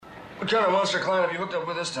What kind of monster client have you hooked up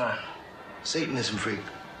with this time? Satanism freak.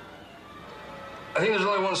 I think there's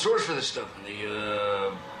only one source for this stuff.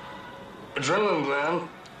 The, adrenaline gland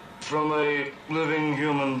from a living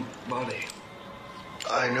human body.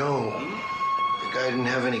 I know. The guy didn't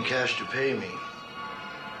have any cash to pay me.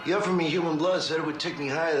 He offered me human blood, said it would take me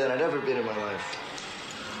higher than I'd ever been in my life.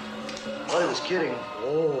 Well, I was kidding.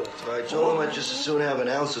 So I told him I'd just as soon have an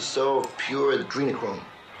ounce or so of pure adrenochrome.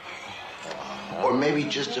 Or maybe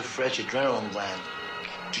just a fresh adrenaline gland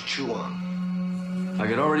to chew on. I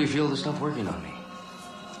could already feel the stuff working on me.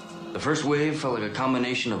 The first wave felt like a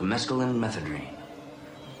combination of mescaline and methadone.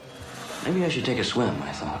 Maybe I should take a swim,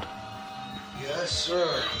 I thought. Yes,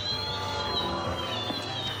 sir.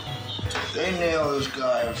 They nailed this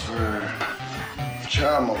guy for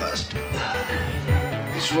child molesting.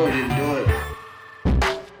 This one didn't do it.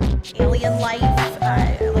 Alien life,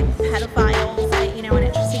 like pedophiles, and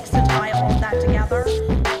it just seeks to tie all of that together.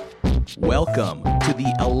 Welcome to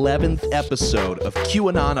the 11th episode of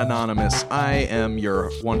QAnon Anonymous. I am your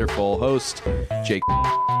wonderful host, Jake.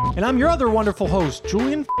 And I'm your other wonderful host,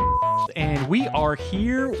 Julian. And we are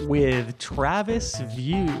here with Travis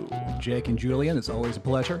View. Jake and Julian, it's always a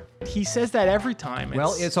pleasure. He says that every time.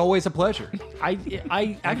 Well, it's always a pleasure.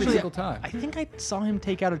 I actually, single time. I think I saw him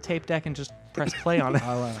take out a tape deck and just press play on it.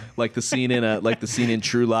 Like the scene in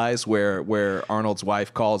True Lies where Arnold's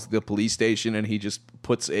wife calls the police station and he just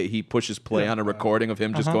pushes play on a recording of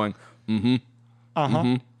him just going, Although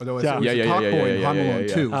it was Yeah, a talk boy in Home yeah, Alone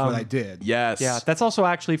yeah. 2 is what I did. yes. Yeah, that's also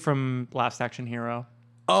actually from Last Action Hero.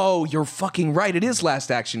 Oh, you're fucking right. It is Last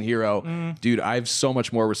Action Hero. Dude, I have so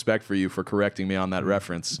much more respect for you for correcting me on that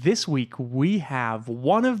reference. This week, we have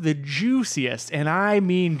one of the juiciest, and I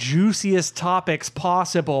mean juiciest topics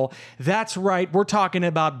possible. That's right. We're talking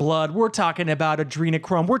about blood. We're talking about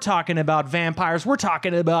adrenochrome. We're talking about vampires. We're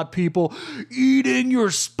talking about people eating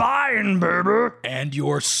your spine, baby. And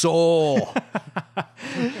your soul.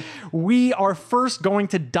 We are first going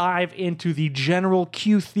to dive into the general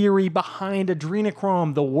Q theory behind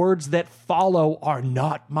adrenochrome. The words that follow are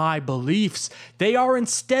not my beliefs. They are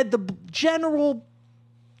instead the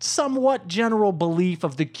somewhat general belief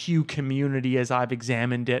of the Q community as I've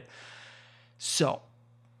examined it. So,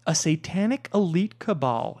 a satanic elite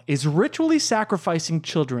cabal is ritually sacrificing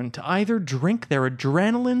children to either drink their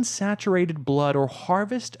adrenaline-saturated blood or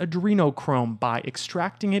harvest adrenochrome by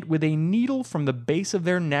extracting it with a needle from the base of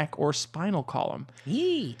their neck or spinal column.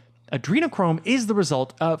 Adrenochrome is the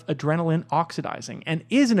result of adrenaline oxidizing and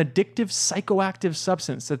is an addictive psychoactive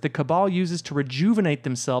substance that the cabal uses to rejuvenate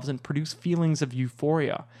themselves and produce feelings of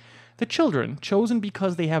euphoria. The children, chosen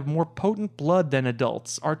because they have more potent blood than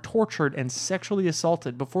adults, are tortured and sexually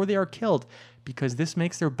assaulted before they are killed because this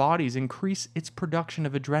makes their bodies increase its production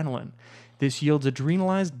of adrenaline. This yields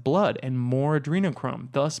adrenalized blood and more adrenochrome,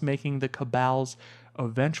 thus making the cabal's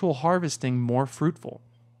eventual harvesting more fruitful.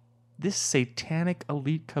 This satanic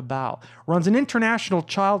elite cabal runs an international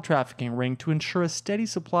child trafficking ring to ensure a steady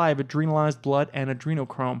supply of adrenalized blood and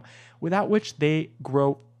adrenochrome, without which they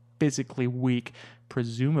grow physically weak,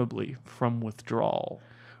 presumably from withdrawal.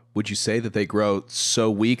 Would you say that they grow so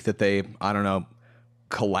weak that they,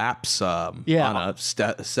 collapse on a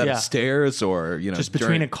set of stairs, or just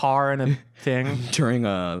between a car and a thing during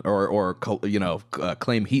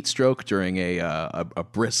claim heat stroke during a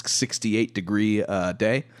brisk 68-degree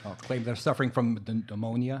day? Claim they're suffering from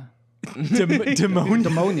pneumonia.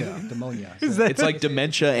 Demonia. Pneumonia. It's like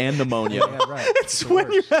dementia and pneumonia. Yeah, right. It's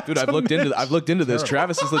when you have Dude, I've looked into this.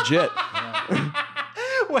 Travis is legit.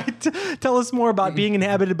 Wait, tell us more about being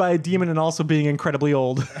inhabited by a demon and also being incredibly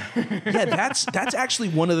old. Yeah, that's actually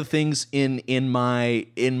one of the things in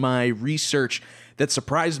my research that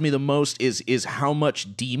surprised me the most is how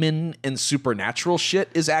much demon and supernatural shit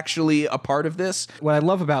is actually a part of this. What I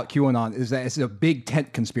love about QAnon is that it's a big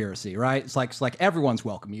tent conspiracy, right? It's like everyone's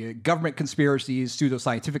welcome. You government conspiracies,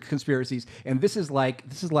 pseudoscientific conspiracies, and this is like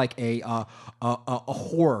a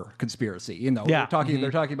horror conspiracy.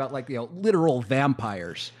 They're talking about literal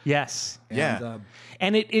vampires. Yes. And,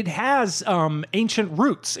 And it has ancient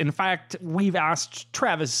roots. In fact, we've asked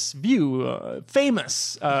Travis View,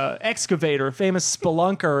 famous excavator, famous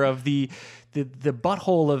spelunker of the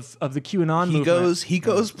butthole of the QAnon movement. He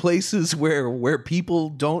goes places where people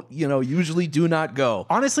don't usually do not go.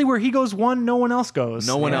 Honestly, where he goes, no one else goes.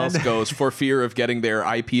 No one else goes for fear of getting their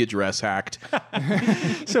IP address hacked.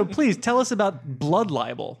 So please tell us about blood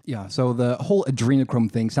libel. Yeah, so the whole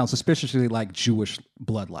adrenochrome thing sounds suspiciously like Jewish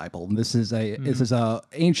blood libel. And this is a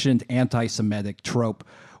ancient anti-Semitic trope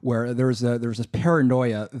where there's this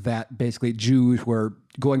paranoia that basically Jews were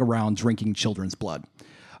going around drinking children's blood.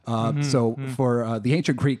 So for the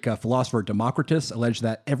ancient Greek philosopher Democritus alleged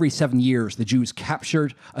that every 7 years the Jews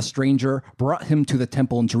captured a stranger, brought him to the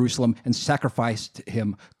temple in Jerusalem, and sacrificed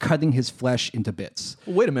him, cutting his flesh into bits.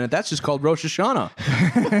 Well, wait a minute, that's just called Rosh Hashanah.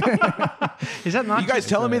 Is that not You guys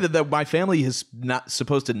telling me that my family is not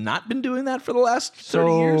supposed to not been doing that for the last 30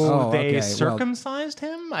 so years? Oh, they okay, well- circumcised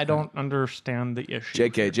him? I don't understand the issue.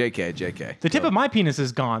 JK. The tip of my penis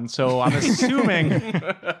is gone, so I'm assuming.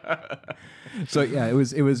 So yeah, it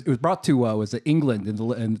was brought to England in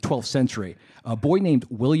the 12th century. A boy named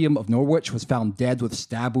William of Norwich was found dead with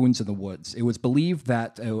stab wounds in the woods. It was believed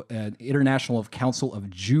that an International Council of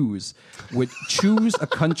Jews would choose a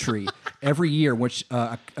country every year in which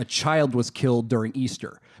a child was killed during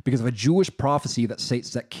Easter, because of a Jewish prophecy that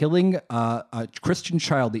states that killing a Christian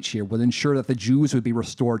child each year would ensure that the Jews would be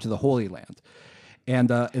restored to the Holy Land.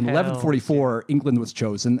 And in 1144, England was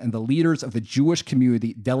chosen, and the leaders of the Jewish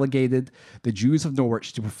community delegated the Jews of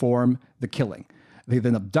Norwich to perform the killing. They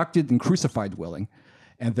then abducted and crucified Willing.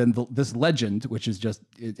 And then this legend, which is just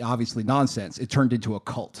obviously nonsense, it turned into a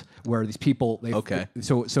cult where these people.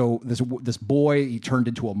 So this boy, he turned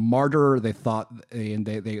into a martyr. They thought, and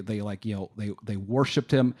they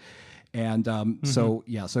worshipped him. And so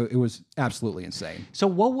it was absolutely insane. So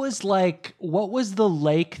what was the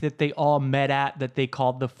lake that they all met at that they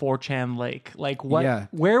called the 4chan lake? Like what? Yeah.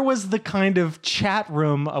 Where was the kind of chat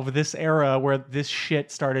room of this era where this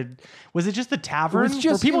shit started? Was it just the tavern?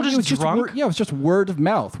 Were people just drunk? It was just word of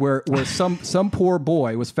mouth where some poor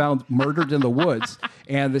boy was found murdered in the woods,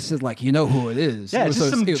 and this is like, you know who it is. Yeah, it was just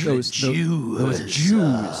some those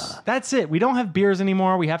Jews. That's it. We don't have beers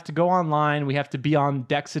anymore. We have to go online. We have to be on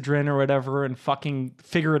Dexedrine or whatever and fucking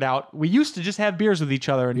figure it out. We used to just have beers with each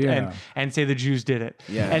other and say the Jews did it.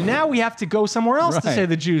 Yeah. And now we have to go somewhere else to Right. say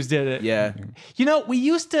the Jews did it. Yeah. You know, we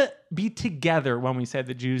used to be together when we said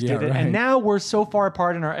the Jews did it. right. And now we're so far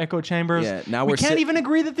apart in our echo chambers. Yeah, now we we're can't sit- even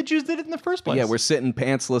agree that the Jews did it in the first place. Yeah, we're sitting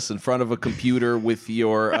pantsless in front of a computer with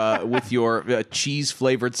your cheese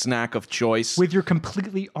flavored snack of choice. with your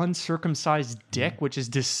completely uncircumcised dick, which is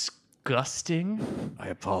disgusting. I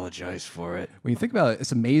apologize for it. When you think about it,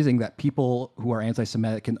 it's amazing that people who are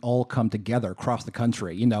anti-Semitic can all come together across the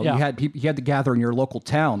country. You know, Yeah. you had to gather in your local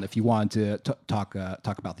town if you wanted to talk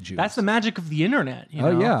about the Jews. That's the magic of the internet. You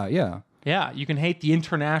know? Yeah. Yeah, you can hate the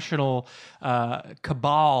international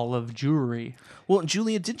cabal of Jewry. Well,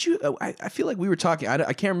 Julia, did you? I feel like we were talking.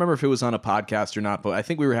 I can't remember if it was on a podcast or not, but I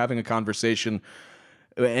think we were having a conversation,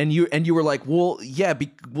 and you were like, "Well, yeah,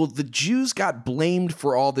 the Jews got blamed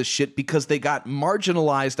for all this shit because they got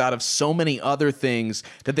marginalized out of so many other things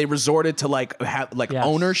that they resorted to Yes.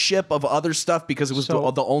 ownership of other stuff because it was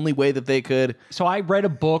So- the only way that they could." So I read a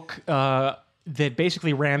book that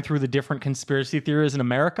basically ran through the different conspiracy theories in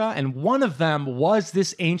America, and one of them was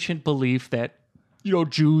this ancient belief that, you know,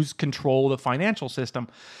 Jews control the financial system.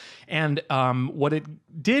 And what it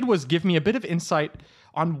did was give me a bit of insight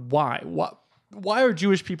on why are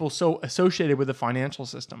Jewish people so associated with the financial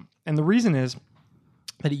system. And the reason is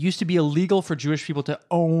that it used to be illegal for Jewish people to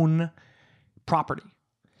own property.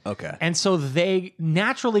 Okay. And so they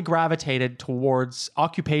naturally gravitated towards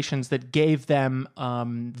occupations that gave them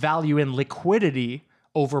value and liquidity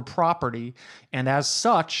over property. And as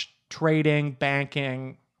such, trading,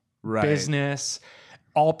 banking, Right. business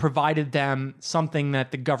all provided them something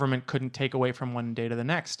that the government couldn't take away from one day to the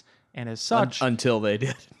next. And as such, Until they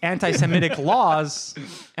did. anti-Semitic laws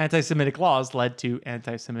led to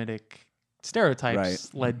anti-Semitic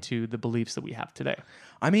stereotypes, led to the beliefs that we have today.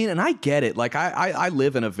 I mean, and I get it. Like I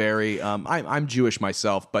live in a very I'm Jewish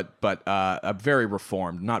myself, but a very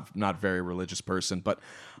reformed, not very religious person. But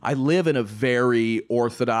I live in a very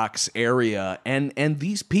Orthodox area, and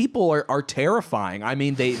these people are terrifying. I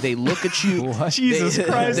mean, they look at you. Jesus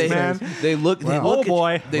Christ, man. They look. They look Oh, at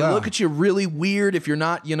boy. You, they look at you really weird if you're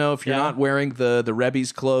not not wearing the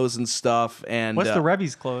Rebbe's clothes and stuff. And What's the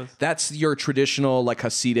Rebbe's clothes? That's your traditional like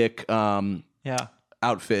Hasidic Yeah.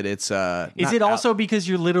 outfit. It's Is it also because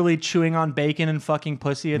you're literally chewing on bacon and fucking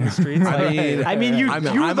pussy in the streets? I mean, you're I'm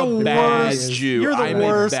the a bad worst Jew. You're the I'm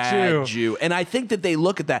worst a bad Jew. And I think that they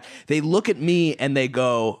look at that. They look at me and they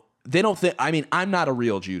go. They don't think. I mean, I'm not a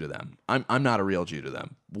real Jew to them. I'm not a real Jew to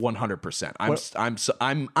them.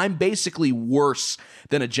 100%. I'm basically worse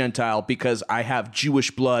than a Gentile because I have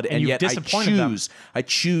Jewish blood, and you've yet disappointed them. I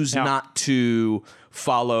choose not to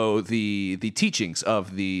follow the teachings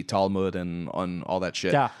of the Talmud and on all that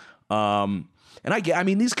shit. Yeah. And I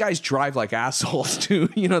mean, these guys drive like assholes too.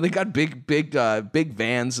 You know, they got big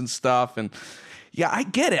vans and stuff, and Yeah, I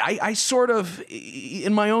get it. I sort of,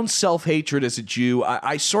 in my own self-hatred as a Jew,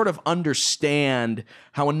 I sort of understand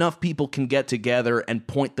how enough people can get together and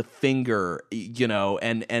point the finger, you know,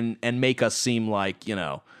 and make us seem like, you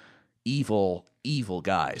know, evil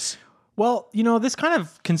guys. Well, you know, this kind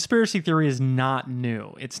of conspiracy theory is not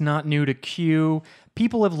new. It's not new to Q.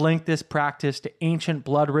 People have linked this practice to ancient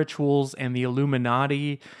blood rituals and the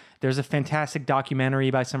Illuminati. There's a fantastic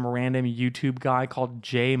documentary by some random YouTube guy called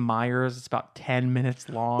Jay Myers. It's about 10 minutes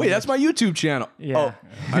long. Wait, that's my YouTube channel. Yeah. Oh,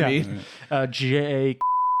 I mean, Jay.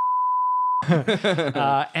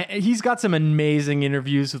 And he's got some amazing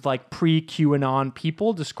interviews with like pre-QAnon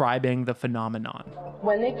people describing the phenomenon.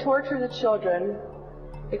 When they torture the children,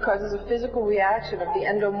 it causes a physical reaction of the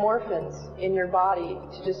endomorphins in your body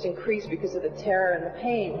to just increase because of the terror and the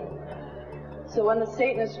pain. So when the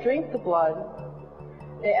Satanists drink the blood,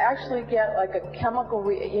 they actually get like a chemical,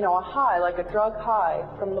 a high, like a drug high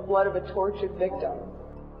from the blood of a tortured victim.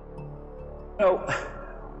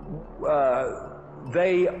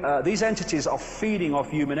 These entities are feeding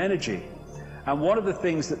off human energy. And one of the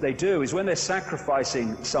things that they do is when they're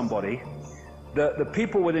sacrificing somebody, the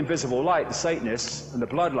people with invisible light, the Satanists and the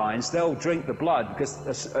bloodlines, they'll drink the blood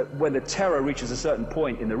because when the terror reaches a certain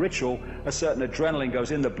point in the ritual, a certain adrenaline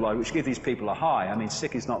goes in the blood, which gives these people a high. I mean,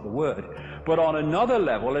 sick is not the word. But on another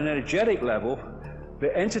level, an energetic level,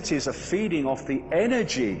 the entities are feeding off the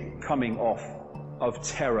energy coming off of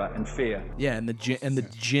terror and fear. yeah, and the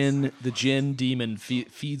jinn demon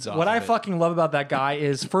feeds off. What of I it. fucking love about that guy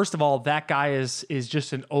is, first of all, that guy is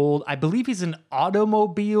just an old, I believe he's an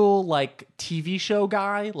automobile like TV show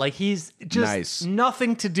guy. Like he's just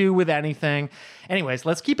nothing to do with anything. Anyways,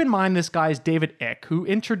 let's keep in mind this guy is David Icke, who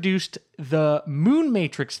introduced the moon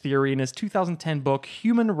matrix theory in his 2010 book,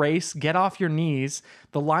 Human Race, Get Off Your Knees,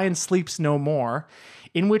 The Lion Sleeps No More,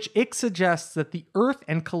 in which Icke suggests that the Earth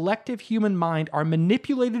and collective human mind are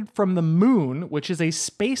manipulated from the moon, which is a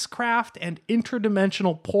spacecraft and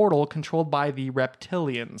interdimensional portal controlled by the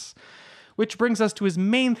reptilians. Which brings us to his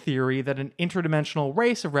main theory that an interdimensional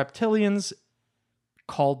race of reptilians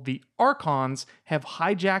called the Archons have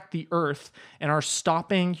hijacked the Earth and are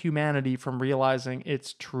stopping humanity from realizing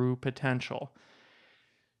its true potential.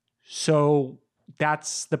 So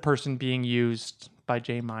that's the person being used by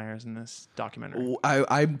Jay Myers in this documentary.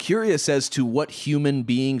 I'm curious as to what human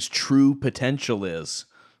beings' true potential is.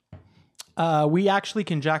 We actually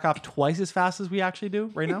can jack off twice as fast as we actually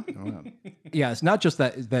do right now. Yeah, it's not just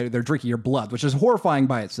that they're drinking your blood, which is horrifying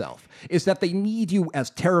by itself. It's that they need you as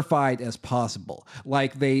terrified as possible.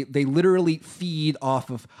 Like they literally feed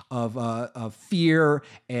off of fear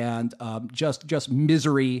and just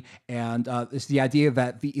misery. And it's the idea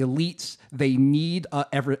that the elites, they need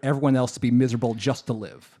everyone else to be miserable just to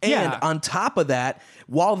live. And on top of that,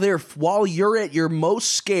 while you're at your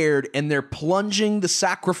most scared and they're plunging the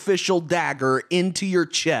sacrificial dagger into your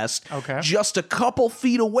chest, just a couple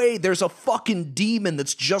feet away, there's a fucking demon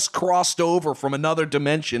that's just crossed over from another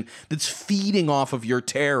dimension that's feeding off of your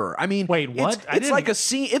terror. I mean, wait, what? It's like a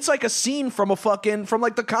scene. It's like a scene from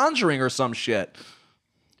like The Conjuring or some shit.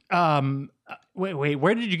 Wait,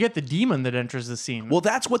 where did you get the demon that enters the scene? Well,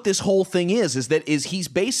 that's what this whole thing is he's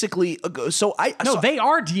basically they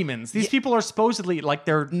are demons. These people are supposedly like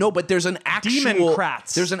they're but there's an actual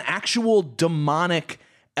demon-crats. There's an actual demonic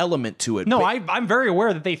element to it. No, I'm very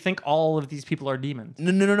aware that they think all of these people are demons.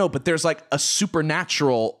 No, but there's like a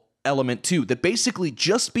supernatural element too, that basically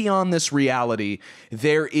just beyond this reality,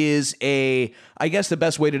 there is I guess the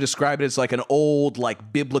best way to describe it is like an old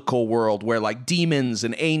like biblical world where like demons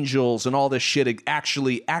and angels and all this shit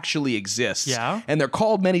actually exists. Yeah. And they're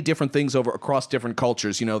called many different things across different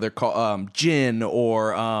cultures. You know, they're called jinn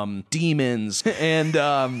or demons.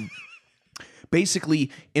 And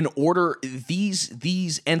basically, in order,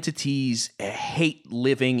 these entities hate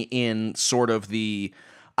living in sort of the,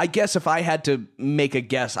 I guess if I had to make a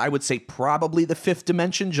guess, I would say probably the fifth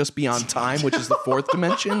dimension, just beyond time, which is the fourth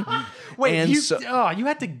dimension. Wait, and you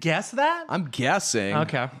had to guess that? I'm guessing.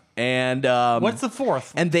 Okay. And what's the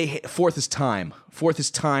fourth? And fourth is time. Fourth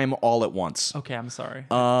is time all at once. Okay, I'm sorry.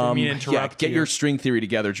 Didn't mean to interrupt. Get your string theory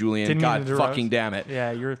together, Julian. Didn't mean to God interrupt. fucking damn it.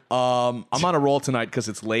 Yeah, you're. I'm on a roll tonight because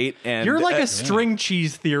it's late, and You're like a string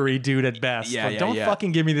cheese theory dude at best. Yeah, Like, yeah, don't yeah.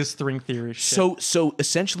 fucking give me this string theory shit. So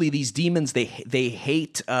essentially, these demons they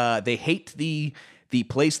hate the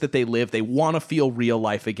place that they live. They want to feel real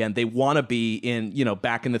life again. They want to be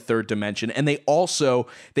back in the third dimension, and they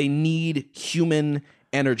need human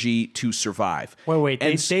energy to survive. Wait.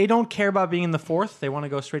 They don't care about being in the fourth. They want to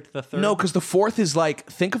go straight to the third. No, because the fourth is like,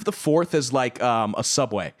 think of the fourth as like a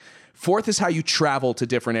subway. Fourth is how you travel to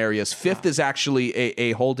different areas. Fifth is actually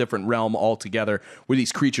a whole different realm altogether where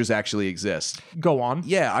these creatures actually exist. Go on.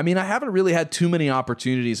 Yeah, I mean, I haven't really had too many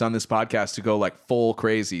opportunities on this podcast to go like full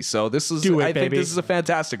crazy. So this is, I think this is a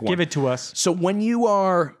fantastic one. Give it to us. So when you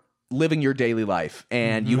are living your daily life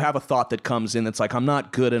and you have a thought that comes in that's like, I'm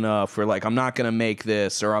not good enough, or like, I'm not going to make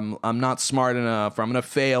this, or I'm not smart enough, or I'm going to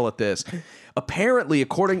fail at this. Apparently,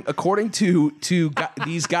 according to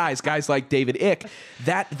these guys like David Icke,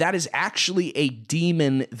 that is actually a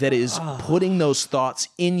demon that is putting those thoughts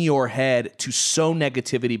in your head to sow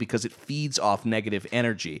negativity because it feeds off negative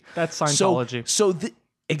energy. That's Scientology.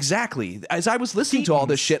 Exactly. As I was listening to all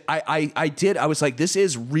this shit, I was like, this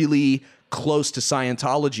is really close to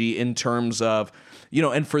Scientology in terms of,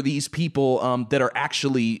 and for these people that are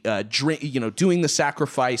actually doing the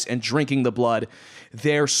sacrifice and drinking the blood,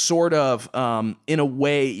 they're sort of, in a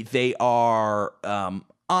way, they are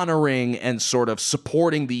honoring and sort of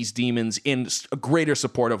supporting these demons in a greater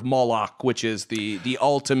support of Moloch, which is the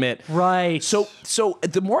ultimate. Right. So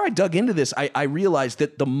the more I dug into this, I realized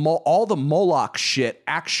that all the Moloch shit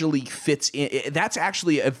actually fits in. That's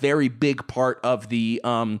actually a very big part of the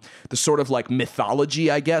sort of like mythology,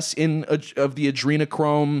 I guess, of the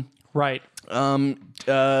adrenochrome. Right.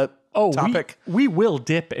 Topic. We will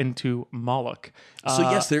dip into Moloch.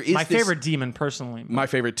 So yes, there is my favorite demon personally. My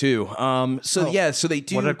favorite too. So they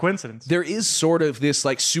do. What a coincidence. There is sort of this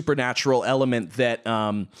like supernatural element that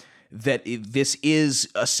this is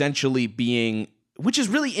essentially being, which is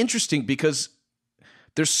really interesting because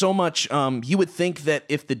there's so much. You would think that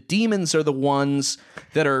if the demons are the ones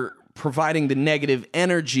that are providing the negative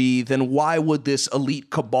energy, then why would this elite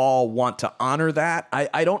cabal want to honor that?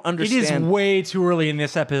 I don't understand. It is way too early in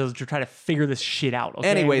this episode to try to figure this shit out. Okay?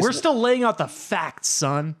 Anyways, we're still laying out the facts,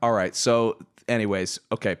 son. All right. So anyways,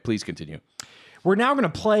 okay, please continue. We're now going to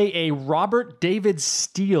play a Robert David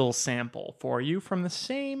Steele sample for you from the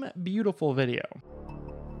same beautiful video.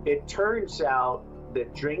 It turns out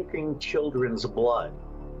that drinking children's blood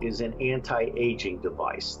is an anti-aging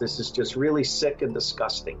device. This is just really sick and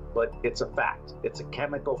disgusting, but it's a fact. It's a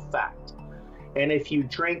chemical fact. And if you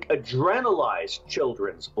drink adrenalized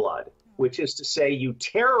children's blood, which is to say you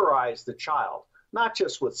terrorize the child, not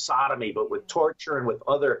just with sodomy, but with torture and with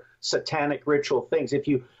other satanic ritual things. If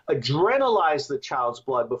you adrenalize the child's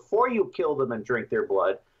blood before you kill them and drink their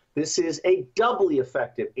blood, this is a doubly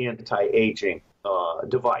effective anti-aging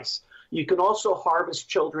device. You can also harvest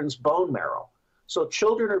children's bone marrow. So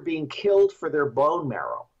children are being killed for their bone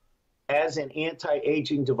marrow as an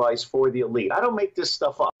anti-aging device for the elite. I don't make this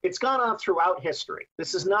stuff up. It's gone on throughout history.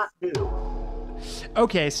 This is not new.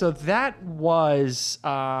 Okay, so that was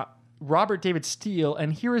Robert David Steele,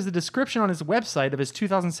 and here is the description on his website of his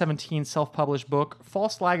 2017 self-published book,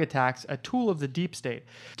 False Flag Attacks, A Tool of the Deep State.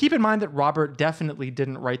 Keep in mind that Robert definitely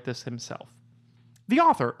didn't write this himself. The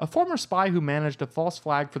author, a former spy who managed a false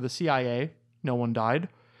flag for the CIA, no one died,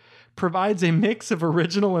 provides a mix of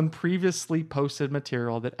original and previously posted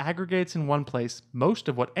material that aggregates in one place most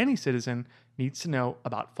of what any citizen needs to know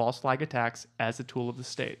about false flag attacks as a tool of the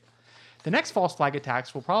state. The next false flag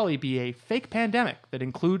attacks will probably be a fake pandemic that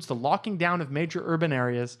includes the locking down of major urban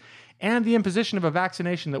areas and the imposition of a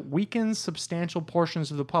vaccination that weakens substantial portions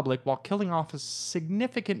of the public while killing off a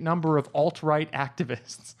significant number of alt-right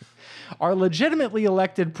activists. Our legitimately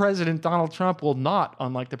elected President Donald Trump will not,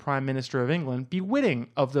 unlike the Prime Minister of England, be witting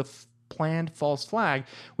of the planned false flag,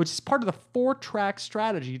 which is part of the 4-track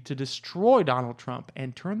strategy to destroy Donald Trump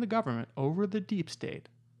and turn the government over to the deep state.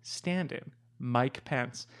 Stand-in, Mike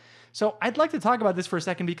Pence. So I'd like to talk about this for a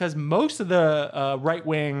second because most of the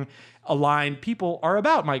right-wing aligned people are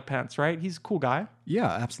about Mike Pence, right? He's a cool guy. Yeah,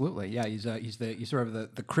 absolutely. Yeah, he's sort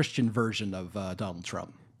of the Christian version of Donald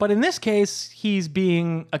Trump. But in this case, he's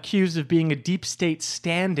being accused of being a deep state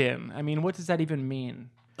stand-in. I mean, what does that even mean?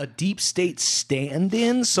 A deep state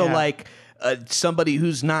stand-in? So like somebody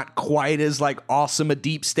who's not quite as like awesome a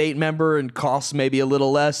deep state member and costs maybe a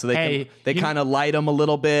little less, so they kind of light them a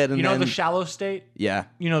little bit. And you know the shallow state? Yeah.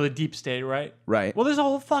 You know the deep state, right? Right. Well, there's a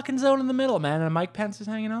whole fucking zone in the middle, man, and Mike Pence is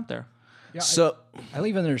hanging out there. Yeah, so I don't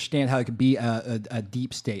even understand how it could be a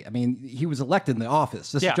deep state. I mean, he was elected in the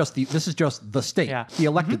office. This is just the state, the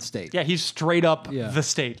elected state. Yeah, he's straight up the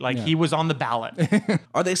state. Like he was on the ballot.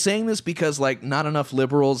 Are they saying this because like not enough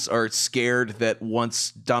liberals are scared that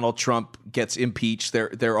once Donald Trump gets impeached.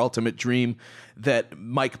 Their ultimate dream that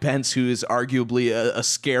Mike Pence, who is arguably a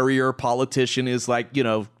scarier politician, is like,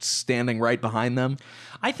 standing right behind them.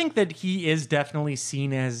 I think that he is definitely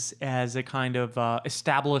seen as a kind of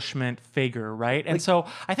establishment figure, right? And so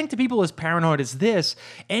I think to people as paranoid as this,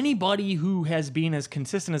 anybody who has been as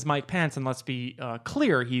consistent as Mike Pence, and let's be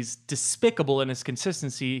clear, he's despicable in his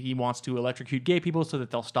consistency. He wants to electrocute gay people so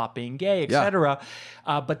that they'll stop being gay, etc.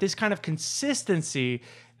 But this kind of consistency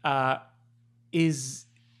is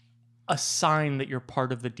a sign that you're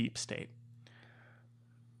part of the deep state.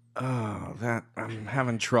 Oh, that I'm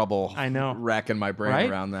having trouble. I know, racking my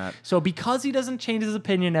brain around that. So because he doesn't change his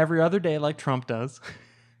opinion every other day like Trump does,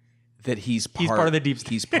 that he's part of the deep state.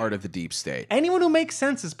 He's part of the deep state. Anyone who makes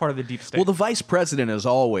sense is part of the deep state. Well, the vice president is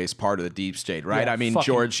always part of the deep state, right? Yeah, I mean,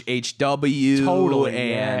 George H.W.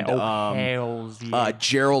 Totally, and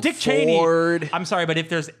Gerald Dick Ford. Cheney. I'm sorry, but if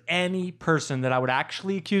there's any person that I would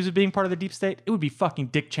actually accuse of being part of the deep state, it would be fucking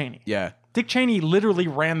Dick Cheney. Yeah. Dick Cheney literally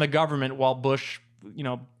ran the government while Bush,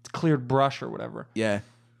 cleared brush or whatever. Yeah.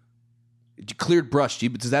 Cleared brush.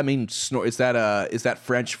 Does that mean snort? Is that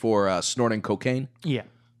French for snorting cocaine? Yeah.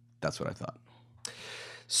 That's what I thought.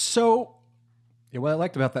 So, what I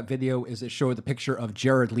liked about that video is it showed the picture of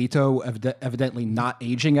Jared Leto evidently not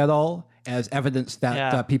aging at all, as evidence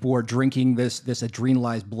that people were drinking this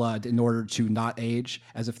adrenalized blood in order to not age,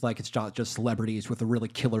 as if like it's not just celebrities with a really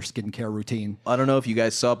killer skincare routine. I don't know if you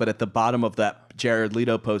guys saw, but at the bottom of that Jared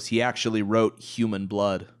Leto post, he actually wrote "human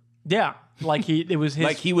blood." Yeah, like it was his.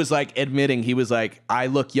 Like he was like admitting, he was like, "I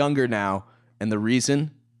look younger now, and the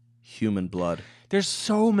reason, human blood." There's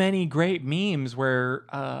so many great memes where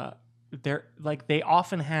they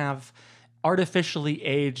often have artificially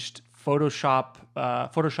aged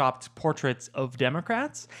photoshopped portraits of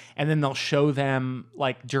Democrats, and then they'll show them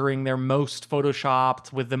like during their most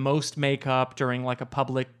photoshopped with the most makeup during like a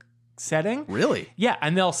public setting. Really? Yeah,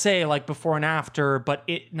 and they'll say like before and after, but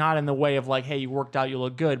it not in the way of like, hey, you worked out, you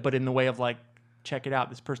look good, but in the way of like, check it out,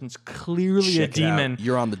 this person's clearly a demon.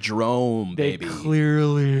 You're on the drone, baby. They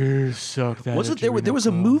clearly suck that. Wasn't there was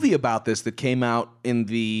a movie about this that came out in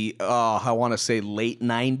the I want to say late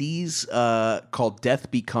 90s called Death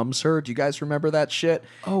Becomes Her. Do you guys remember that shit?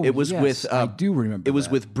 Oh, it was yes, with I do remember. It was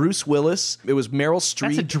with Bruce Willis. It was Meryl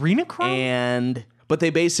Streep. That's adrenochrome? But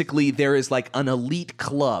there is like an elite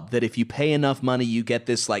club that if you pay enough money, you get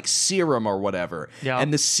this like serum or whatever. Yeah.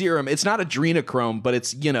 And the serum, it's not adrenochrome, but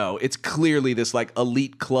it's, it's clearly this like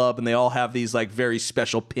elite club, and they all have these like very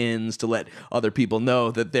special pins to let other people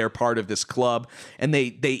know that they're part of this club. And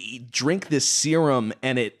they drink this serum,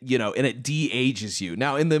 and it, and it de-ages you.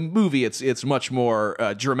 Now in the movie, it's much more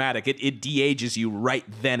dramatic. It de-ages you right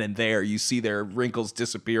then and there. You see their wrinkles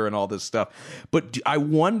disappear and all this stuff. But I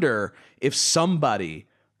wonder if somebody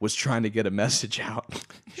was trying to get a message out.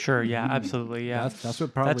 Sure, yeah, absolutely, yeah. That's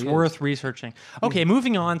what probably That's is. worth researching. Okay,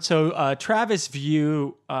 moving on. So, Travis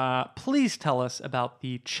View, please tell us about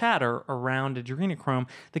the chatter around adrenochrome.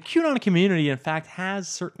 The QAnon community, in fact, has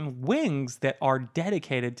certain wings that are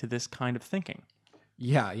dedicated to this kind of thinking.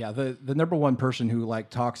 Yeah. The number one person who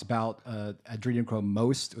like talks about adrenochrome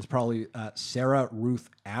most was probably Sarah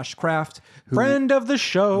Ruth Ashcraft, Friend of the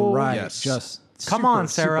show. Right. Yes. Just Come on,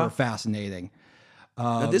 Sarah. Super fascinating.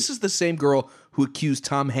 Now, this is the same girl who accused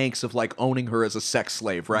Tom Hanks of like owning her as a sex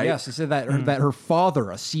slave, right? Yes, it said that her father,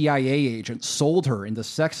 a CIA agent, sold her into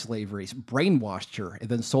sex slavery, brainwashed her, and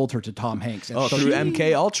then sold her to Tom Hanks. And Through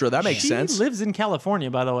MK Ultra. That makes sense. She lives in California,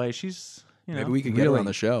 by the way. She's, Maybe we could get her on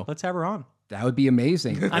the show. Let's have her on. That would be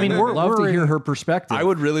amazing. I mean, we're love to in- hear her perspective. I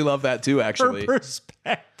would really love that too, actually. Her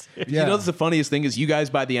perspective. Yeah. You know, the funniest thing is you guys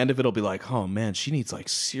by the end of it will be like, oh man, she needs like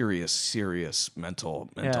serious mental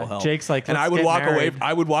health. Jake's like, and let's I would get walk married. away.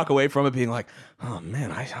 I would walk away from it being like, oh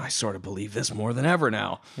man, I sort of believe this more than ever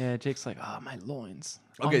now. Yeah, Jake's like, oh, my loins.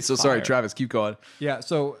 Okay, on so sorry, fire. Travis, keep going. Yeah,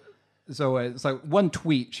 so it's like one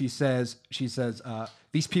tweet. She says,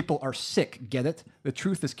 these people are sick. Get it? The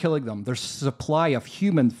truth is killing them. Their supply of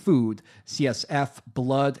human food, CSF,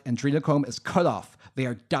 blood, and adrenochrome is cut off. They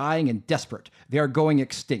are dying and desperate. They are going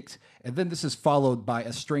extinct. And then this is followed by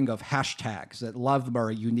a string of hashtags that a lot of them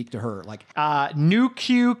are unique to her, like New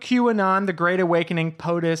Q, QAnon, The Great Awakening,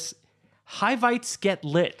 POTUS, Hivites get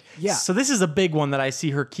lit. Yeah. So this is a big one that I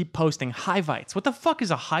see her keep posting. Hivites. What the fuck is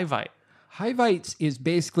a Hivite? Hivites is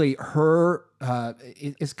basically her.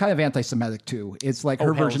 It's kind of anti-Semitic too. It's like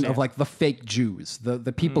her version of like the fake Jews,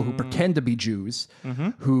 the people who pretend to be Jews,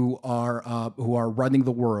 who are running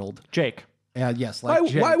the world. Jake. And yes,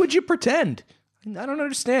 like Why would you pretend? I don't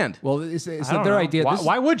understand. Well, it's I their don't know. idea.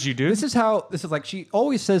 Why would you, dude? This is like she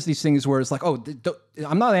always says these things where it's like, oh,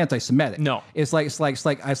 I'm not anti-Semitic. No. It's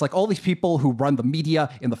like all these people who run the media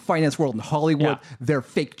in the finance world in Hollywood, they're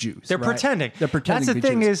fake Jews. They're right? pretending. They're pretending. That's to the be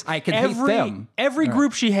thing Jews. is, I can hate them. Every Right.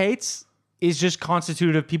 group she hates is just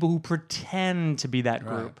constituted of people who pretend to be that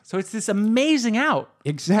group. So it's this amazing out.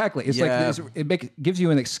 Exactly. It's like gives you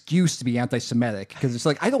an excuse to be anti-Semitic because it's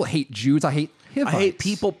like I don't hate Jews. I hate Hivites. I hate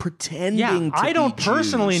people pretending to I don't be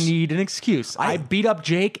personally Jews. need an excuse. I beat up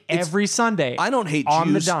Jake every Sunday. I don't hate on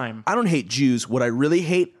Jews. the dime. I don't hate Jews. What I really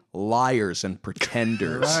hate, liars and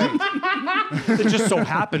pretenders. It just so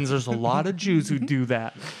happens there's a lot of Jews who do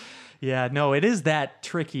that. Yeah, no, it is that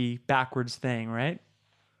tricky backwards thing, right?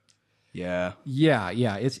 Yeah.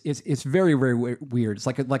 Yeah. It's very, very weird. It's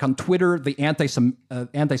like on Twitter, the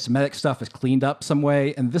anti-Semitic stuff is cleaned up some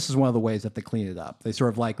way, and this is one of the ways that they clean it up. They sort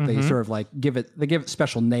of like give it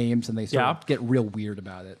special names, and they sort of get real weird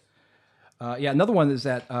about it. Another one is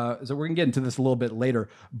that so we're gonna get into this a little bit later,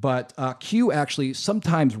 but Q actually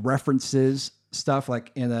sometimes references stuff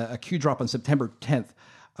like in a Q drop on September 10th.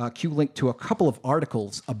 Q linked to a couple of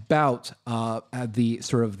articles about the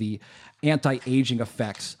sort of the anti-aging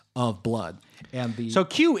effects of blood. And So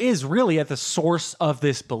Q is really at the source of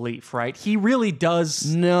this belief, right? He really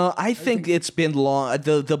does. No, I think it's been long.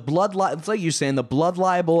 The blood it's like you're saying, the blood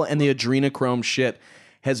libel and the adrenochrome shit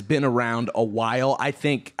has been around a while. I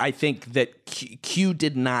think that Q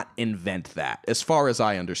did not invent that, as far as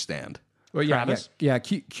I understand. Well,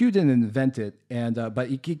 Q didn't invent it, and but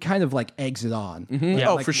he kind of like eggs it on.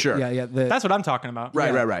 For sure. That's what I'm talking about.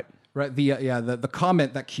 Right. Right. The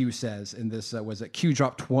comment that Q says in this was that Q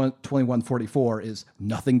drop 2144 is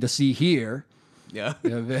nothing to see here. Yeah.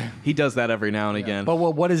 He does that every now and again. But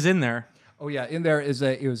what is in there? Oh yeah, in there is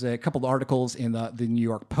it was a couple of articles in the New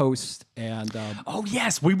York Post, and oh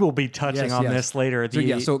yes, we will be touching on this later.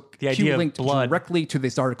 So the Q idea linked of blood directly to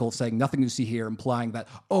this article saying nothing to see here, implying that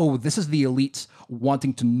this is the elites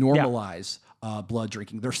wanting to normalize blood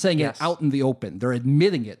drinking. They're saying it out in the open. They're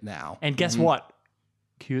admitting it now. And guess what?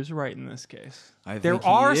 Q is right in this case. There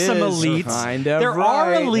are some elites.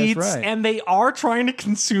 Right. And they are trying to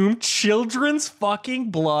consume children's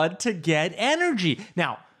fucking blood to get energy.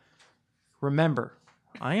 Now, remember,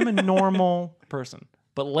 I am a normal person,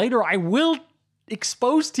 but later I will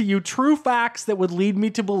expose to you true facts that would lead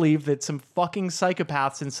me to believe that some fucking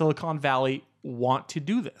psychopaths in Silicon Valley want to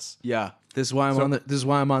do this. Yeah. This is why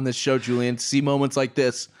I'm on this show, Julian, to see moments like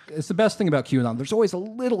this. It's the best thing about QAnon. There's always a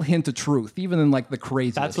little hint of truth, even in like the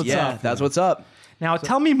craziest. That's what's up. That's what's up. Now,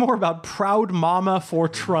 tell me more about Proud Mama for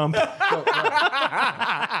Trump.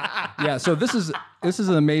 So this is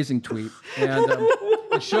an amazing tweet, and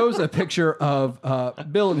it shows a picture of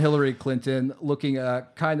Bill and Hillary Clinton looking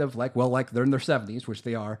kind of like they're in their 70s, which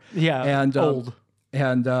they are. Yeah, and old.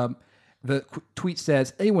 And the tweet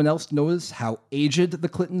says, anyone else notice how aged the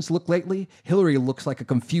Clintons look lately? Hillary looks like a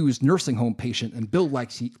confused nursing home patient, and Bill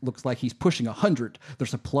looks like he's pushing 100. Their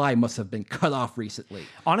supply must have been cut off recently.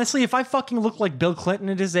 Honestly, if I fucking look like Bill Clinton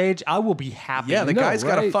at his age, I will be happy. Yeah, the guy's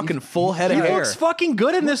got a fucking full head of He hair. looks fucking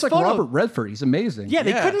good in this Like photo. Robert Redford, he's amazing. Yeah,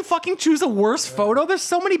 they couldn't fucking choose a worse photo. There's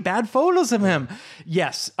so many bad photos of him.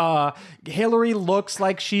 Yes, Hillary looks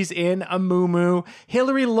like she's in a muumuu.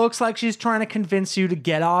 Hillary looks like she's trying to convince you to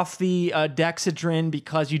get off the Dexedrine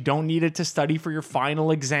because you don't need it to study for your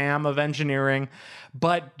final exam of engineering.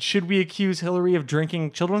 But should we accuse Hillary of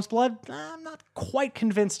drinking children's blood? I'm not quite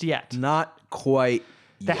convinced yet. Not quite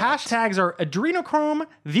The hashtags are adrenochrome,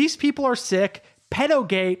 these people are sick,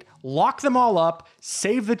 pedogate, lock them all up,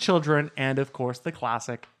 save the children, and of course the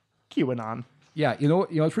classic QAnon. Yeah, you know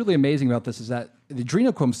what's really amazing about this is that the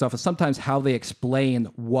adrenochrome stuff is sometimes how they explain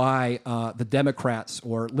why the Democrats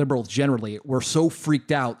or liberals generally were so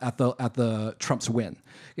freaked out at the Trump's win.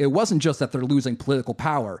 It wasn't just that they're losing political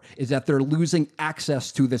power; is that they're losing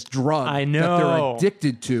access to this drug that they're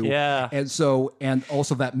addicted to. Yeah, and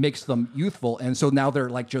also that makes them youthful, and so now they're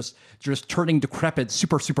like just turning decrepit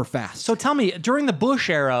super fast. So tell me, during the Bush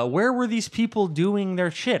era, where were these people doing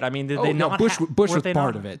their shit? I mean, did they not? Bush was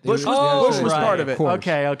part of it. Bush was part of it.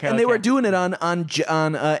 Okay. And they were doing it on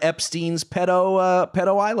Epstein's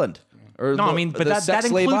pedo island. Or no, I mean, but that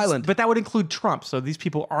slave includes, island. but that would include Trump. So these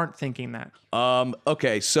people aren't thinking that.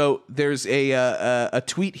 Okay, so there's a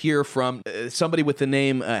tweet here from somebody with the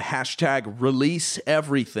name hashtag release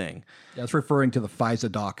everything. That's referring to the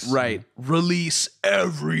FISA docs. Right. Release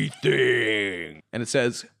everything. And it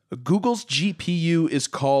says, Google's GPU is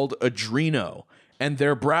called Adreno, and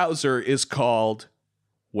their browser is called,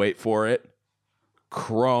 wait for it,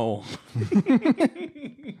 Chrome.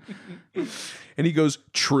 And he goes,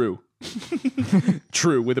 true.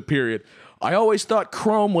 True, with a period. I always thought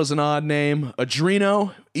Chrome was an odd name.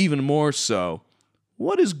 Adreno, even more so.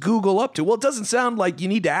 What is Google up to? Well, it doesn't sound like you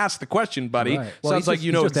need to ask the question, buddy. Right. Well, Sounds like he's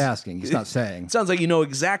you know. just asking. He's not saying. Sounds like you know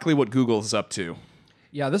exactly what Google is up to.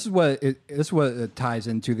 Yeah, this is what it ties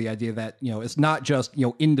into the idea that it's not just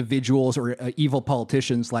individuals or evil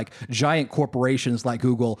politicians, like giant corporations like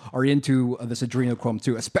Google are into this adrenochrome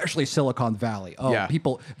too, especially Silicon Valley.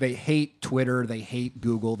 People, they hate Twitter, they hate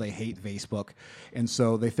Google, they hate Facebook, and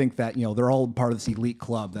so they think that they're all part of this elite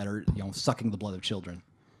club that are sucking the blood of children.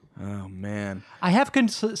 Oh man, I have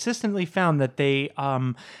consistently found that they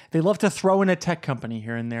love to throw in a tech company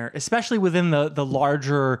here and there, especially within the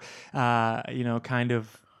larger kind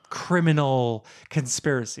of criminal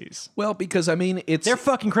conspiracies. Well, because I mean, they're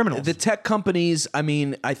fucking criminals. The tech companies. I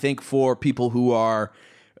mean, I think for people who are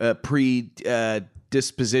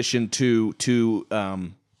predispositioned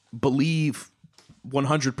to believe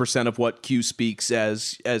 100% of what Q speaks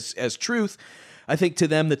as truth. I think to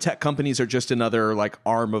them, the tech companies are just another like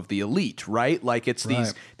arm of the elite, right? Like it's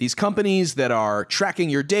these companies that are tracking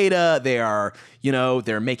your data. They are,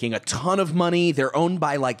 they're making a ton of money. They're owned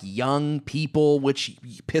by like young people, which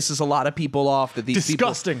pisses a lot of people off that these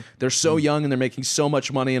Disgusting. people, they're so young and they're making so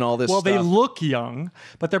much money and all this stuff. Well, they look young,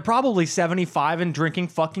 but they're probably 75 and drinking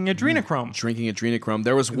fucking adrenochrome. Drinking adrenochrome.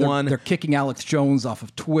 There was one. They're kicking Alex Jones off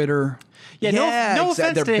of Twitter. Yeah, no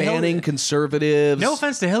offense they're to banning Hillary. conservatives. No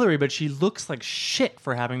offense to Hillary, but she looks like shit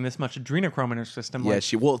for having this much adrenochrome in her system. Yeah,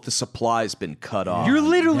 Like, the supply's been cut off. you're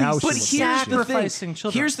literally But here's the sacrificing thing.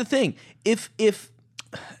 children. Here's the thing. If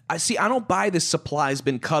I don't buy this supply's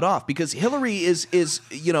been cut off because Hillary is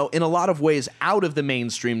in a lot of ways out of the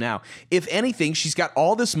mainstream now. If anything, she's got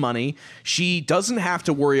all this money. She doesn't have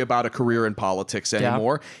to worry about a career in politics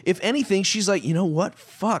anymore. If anything, she's like, you know what?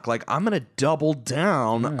 Fuck, like I'm gonna double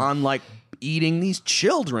down on like eating these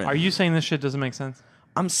children. Are you saying this shit doesn't make sense?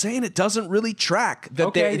 I'm saying it doesn't really track that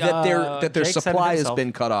Okay, that their Jake said it supply has himself.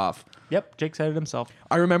 been cut off. Yep, Jake said it himself.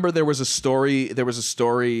 I remember there was a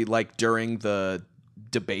story like during the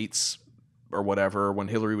debates or whatever when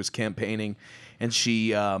Hillary was campaigning, and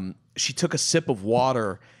she took a sip of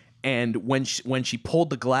water, and when she pulled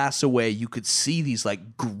the glass away, you could see these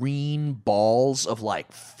like green balls of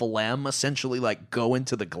like phlegm essentially like go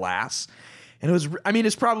into the glass. And it was, I mean,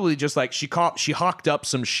 it's probably just like she hawked up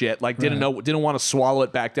some shit, like didn't want to swallow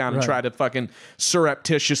it back down and try to fucking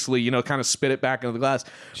surreptitiously, kind of spit it back into the glass.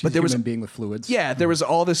 But there was a human being with fluids. Yeah, there was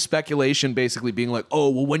all this speculation basically being like,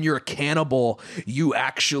 oh, well, when you're a cannibal, you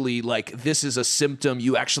actually like this is a symptom.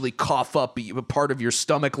 You actually cough up a part of your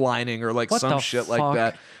stomach lining or like What some the shit like fuck?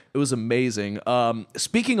 that. It was amazing.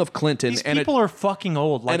 Speaking of Clinton, These people are fucking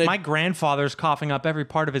old. Like my grandfather's coughing up every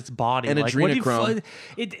part of his body. And like, what do you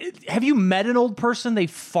adrenochrome. have you met an old person? They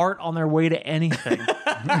fart on their way to anything.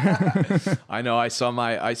 I know. I saw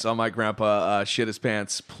my grandpa shit his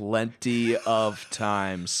pants plenty of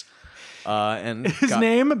times. And His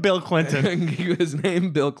name, Bill Clinton. His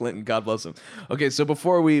name, Bill Clinton. God bless him. Okay, so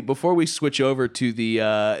before we switch over to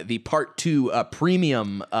the part 2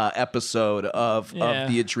 premium episode of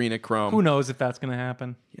the adrenochrome, Who knows if that's going to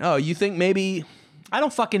happen? Oh, you think maybe? I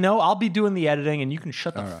don't fucking know. I'll be doing the editing, and you can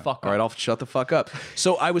shut the fuck up. All right, I'll shut the fuck up.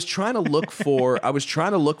 So I was trying to look for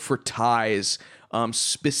ties.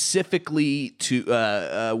 Specifically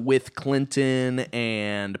to with Clinton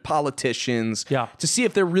and politicians, to see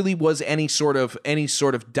if there really was any sort of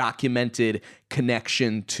documented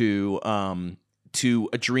connection to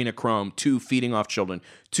adrenochrome, to feeding off children,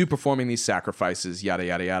 to performing these sacrifices, yada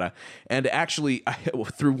yada yada. And actually,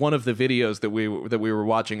 through one of the videos that we were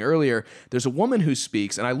watching earlier, there's a woman who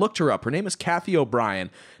speaks, and I looked her up. Her name is Kathy O'Brien.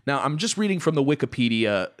 Now, I'm just reading from the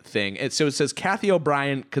Wikipedia thing. So it says Kathy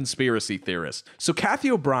O'Brien, conspiracy theorist. So Kathy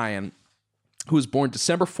O'Brien, who was born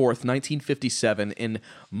December 4th, 1957 in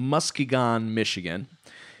Muskegon, Michigan,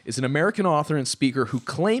 is an American author and speaker who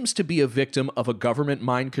claims to be a victim of a government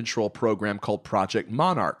mind control program called Project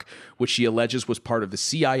Monarch, which she alleges was part of the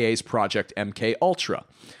CIA's Project MKUltra.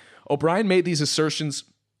 O'Brien made these assertions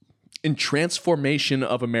in Transformation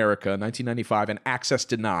of America, 1995, and Access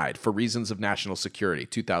Denied for Reasons of National Security,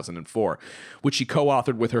 2004, which she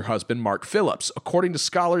co-authored with her husband, Mark Phillips. According to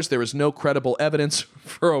scholars, there is no credible evidence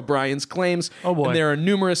for O'Brien's claims, and there are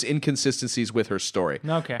numerous inconsistencies with her story.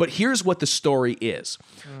 Okay. But here's what the story is.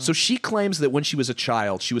 So she claims that when she was a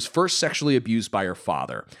child, she was first sexually abused by her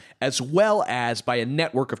father, as well as by a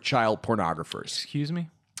network of child pornographers. Excuse me?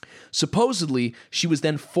 Supposedly, she was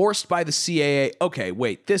then forced by the CIA.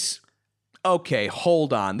 Okay,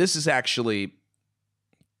 hold on. This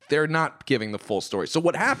they're not giving the full story. So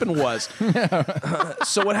what happened was, Put that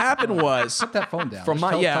phone down. from Just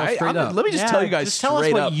my tell straight up. let me just tell you guys just straight tell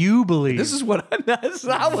us what up. you believe. This is what that's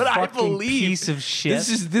not what I Fucking believe. piece of shit.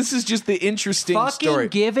 This is just the interesting Fucking story.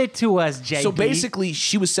 give it to us, JD. So basically,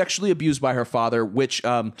 she was sexually abused by her father, which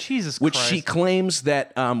Jesus she Christ. claims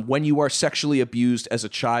that when you are sexually abused as a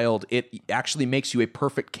child, it actually makes you a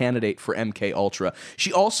perfect candidate for MK Ultra.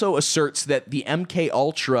 She also asserts that the MK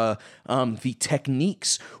Ultra, the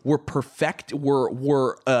techniques were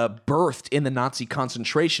birthed in the Nazi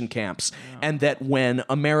concentration camps, and that when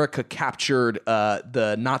America captured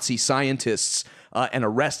the Nazi scientists and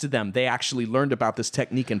arrested them, they actually learned about this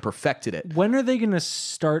technique and perfected it. When are they going to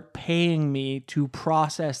start paying me to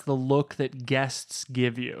process the look that guests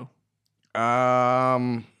give you?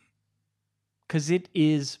 Because it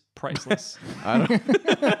is priceless.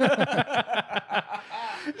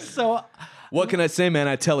 So What can I say, man?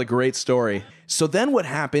 I tell a great story. So then what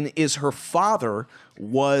happened is her father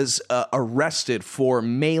was arrested for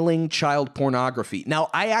mailing child pornography. Now,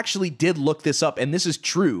 I actually did look this up, and this is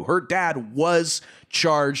true. Her dad was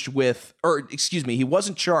charged with, he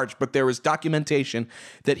wasn't charged, but there was documentation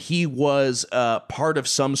that he was part of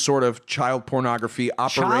some sort of child pornography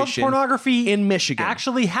operation. child pornography in Michigan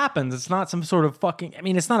actually happens. It's not some sort of fucking,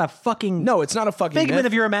 it's not a fucking No, it's not a fucking figment myth.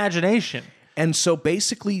 of your imagination. And so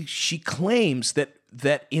basically, she claims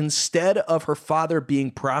that instead of her father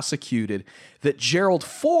being prosecuted, that Gerald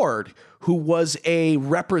Ford, who was a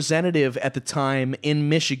representative at the time in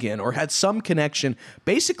Michigan or had some connection,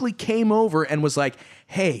 basically came over and was like,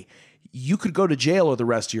 hey, you could go to jail or the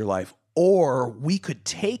rest of your life, or we could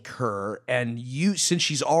take her and you, since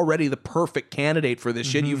she's already the perfect candidate for this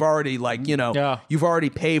shit, you've already you've already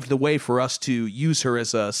paved the way for us to use her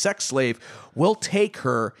as a sex slave. We'll take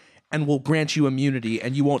her and we'll grant you immunity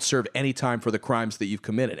and you won't serve any time for the crimes that you've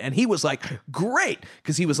committed. And he was like, great,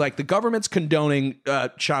 because he was like, the government's condoning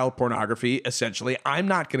child pornography, essentially. I'm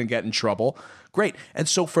not going to get in trouble. Great. And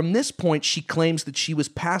so from this point, she claims that she was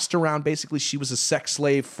passed around. Basically, she was a sex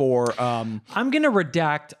slave for... I'm going to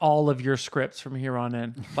redact all of your scripts from here on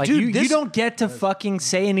in. Like, Dude, you don't get to fucking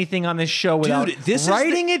say anything on this show without this is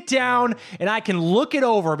writing it down, and I can look it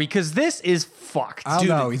over, because this is fucked. I don't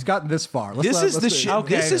know. He's gotten this far. This is the shit.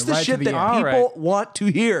 This is the shit that people want to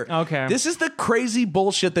hear. Okay. This is the crazy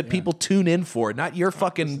bullshit that people tune in for, not your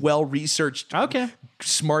fucking well-researched,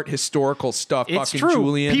 smart historical stuff. It's fucking true.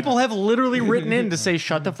 Julian. People have literally written in to say,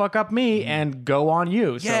 shut the fuck up me, and go on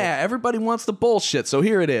you. So. Yeah, everybody wants the bullshit, so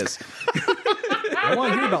here it is. I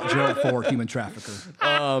want to hear about Gerald Ford, human trafficker.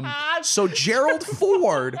 So Gerald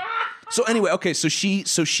Ford. So anyway, okay, so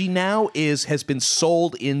she now has been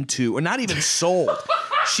sold into, or not even sold.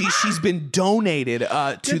 She's been donated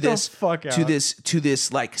to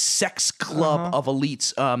this like sex club of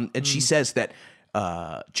elites. And she says that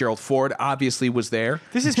Gerald Ford obviously was there.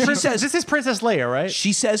 This is Princess Leia, right?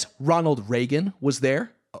 She says Ronald Reagan was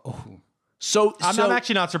there. So I'm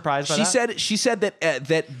actually not surprised by that. She said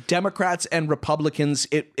that Democrats and Republicans,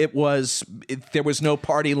 there was no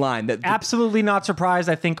party line. Absolutely not surprised.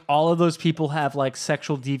 I think all of those people have like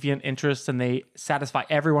sexual deviant interests, and they satisfy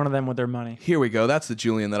every one of them with their money. Here we go. That's the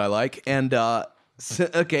Julian that I like. And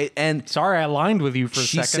and sorry, I aligned with you for a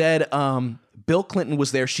second. She said Bill Clinton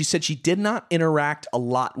was there. She said she did not interact a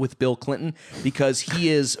lot with Bill Clinton because he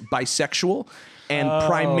is bisexual and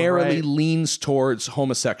primarily leans towards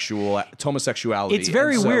homosexuality. It's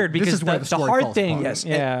very weird because the hard thing, yes,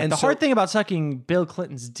 and the hard thing about sucking Bill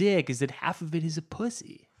Clinton's dick is that half of it is a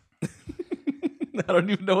pussy. I don't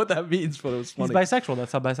even know what that means, but it was funny. He's bisexual.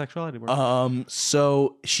 That's how bisexuality works.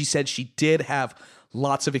 So she said she did have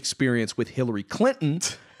lots of experience with Hillary Clinton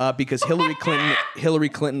because Hillary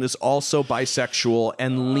Clinton is also bisexual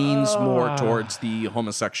and leans more towards the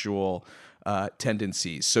homosexual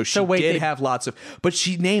tendencies. So she did have lots of, but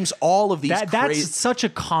she names all of these. That's such a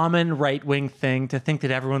common right-wing thing to think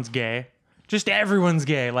that everyone's gay. Just everyone's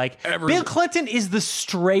gay. Like, Bill Clinton is the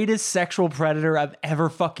straightest sexual predator I've ever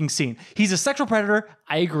fucking seen. He's a sexual predator,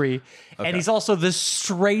 I agree. Okay. And he's also the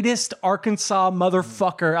straightest Arkansas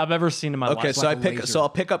motherfucker I've ever seen in my life. Okay, so I'll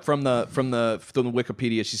pick up from the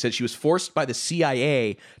Wikipedia. She said she was forced by the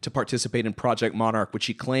CIA to participate in Project Monarch, which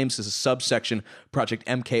she claims is a subsection Project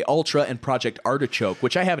MK Ultra and Project Artichoke,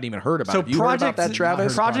 which I haven't even heard about. So Have you heard about that,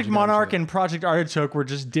 Travis? Project Monarch and Project Artichoke were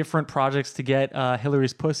just different projects to get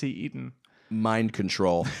Hillary's pussy eaten. Mind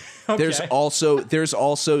control. Okay. There's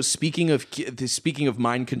also speaking of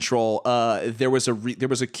mind control. There was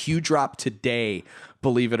a Q drop today,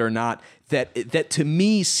 believe it or not, that to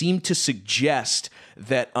me seemed to suggest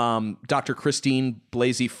that Dr. Christine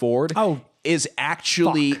Blasey Ford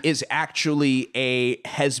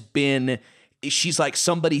has been she's like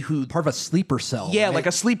somebody who Part of a sleeper cell. yeah, right? like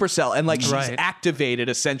a sleeper cell, and like she's Right. activated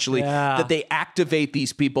essentially. Yeah. That they activate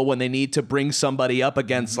these people when they need to bring somebody up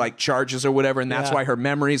against like charges or whatever, and that's Yeah. why her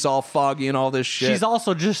memory's all foggy and all this shit. She's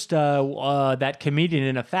also just that comedian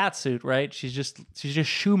in a fat suit, right? She's just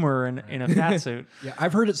Schumer in a fat suit. Yeah,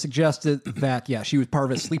 I've heard it suggested that she was part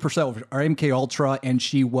of a sleeper cell or MK Ultra, and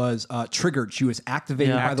she was triggered. She was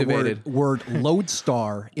activated Yeah. by the word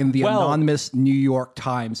lodestar in the Well- anonymous New York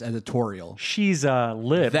Times editorial. She's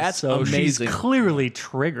lib. That's so amazing. She's clearly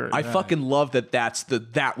triggered. I fucking love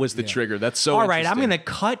that was the trigger. That's so All right, I'm interesting. going to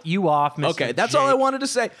cut you off, Mr. Okay, that's all I Jake. wanted to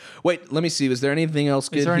say. Wait, let me see. Was there anything else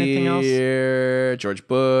good there anything else? here? George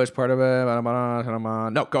Bush, part of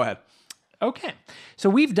it. No, go ahead. Okay. So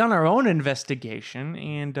we've done our own investigation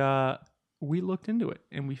and we looked into it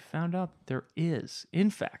and we found out that there is, in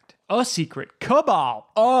fact, a secret cabal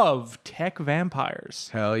of tech vampires.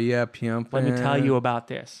 Hell yeah, pimp. Let me tell you about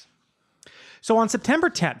this. So on September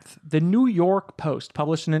 10th, the New York Post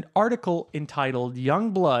published an article entitled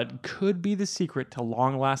Young Blood Could Be the Secret to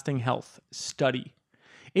Long-Lasting Health Study.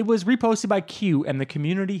 It was reposted by Q, and the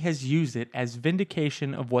community has used it as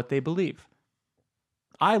vindication of what they believe.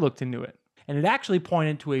 I looked into it, and it actually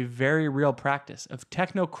pointed to a very real practice of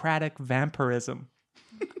technocratic vampirism.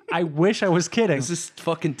 I wish I was kidding. This is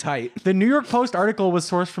fucking tight. The New York Post article was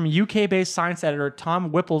sourced from UK-based science editor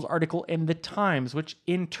Tom Whipple's article in The Times, which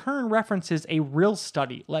in turn references a real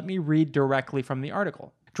study. Let me read directly from the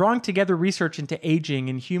article. Drawing together research into aging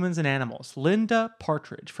in humans and animals, Linda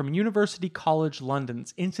Partridge from University College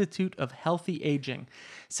London's Institute of Healthy Aging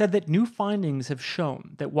said that new findings have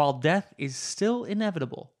shown that while death is still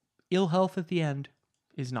inevitable, ill health at the end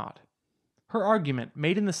is not. Her argument,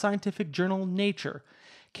 made in the scientific journal Nature,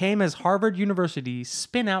 came as Harvard University's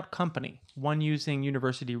spin-out company, one using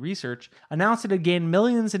university research, announced it had gained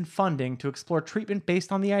millions in funding to explore treatment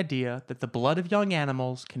based on the idea that the blood of young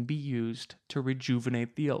animals can be used to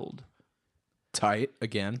rejuvenate the old. Tight,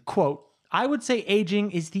 again. Quote, I would say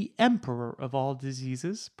aging is the emperor of all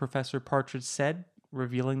diseases, Professor Partridge said,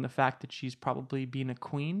 revealing the fact that she's probably been a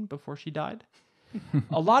queen before she died.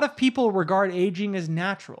 A lot of people regard aging as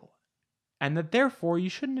natural, and that therefore you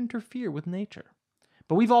shouldn't interfere with nature.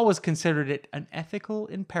 But we've always considered it an ethical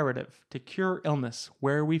imperative to cure illness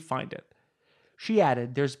where we find it. She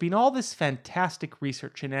added, there's been all this fantastic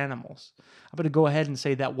research in animals. I'm going to go ahead and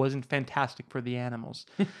say that wasn't fantastic for the animals.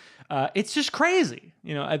 It's just crazy.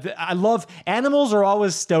 You know, I love, animals are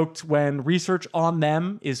always stoked when research on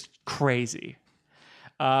them is crazy.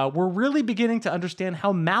 We're really beginning to understand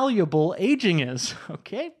how malleable aging is,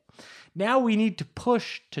 okay? Now we need to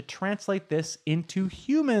push to translate this into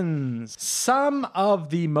humans. Some of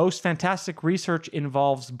the most fantastic research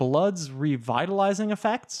involves blood's revitalizing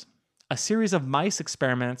effects. A series of mice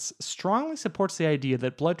experiments strongly supports the idea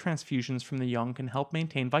that blood transfusions from the young can help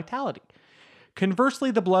maintain vitality.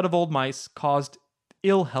 Conversely, the blood of old mice caused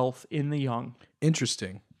ill health in the young.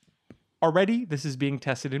 Interesting. Already, this is being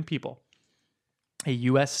tested in people. A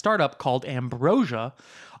U.S. startup called Ambrosia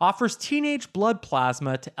offers teenage blood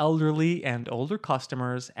plasma to elderly and older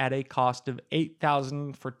customers at a cost of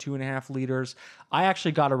 $8,000 for 2.5 liters. I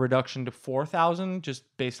actually got a reduction to $4,000 just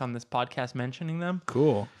based on this podcast mentioning them.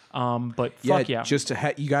 Cool. But fuck yeah. Just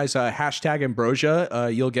to you guys hashtag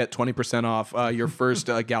Ambrosia, you'll get 20% off your first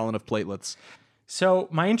gallon of platelets. So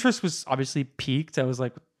my interest was obviously piqued. I was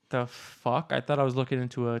like, what the fuck? I thought I was looking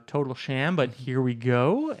into a total sham, but here we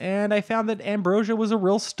go. And I found that Ambrosia was a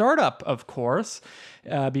real startup, of course,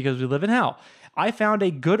 because we live in hell. I found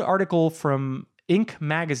a good article from Inc.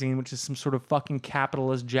 magazine, which is some sort of fucking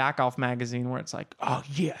capitalist jack-off magazine where it's like, oh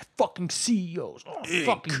yeah, fucking CEOs. Oh,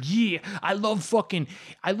 fucking yeah. I love fucking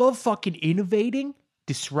innovating,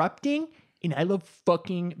 disrupting, and I love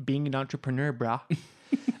fucking being an entrepreneur, brah.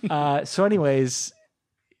 So anyways,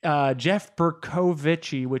 Jeff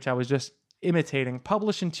Berkovich, which I was just imitating,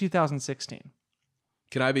 published in 2016.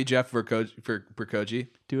 Can I be Jeff Berkoji?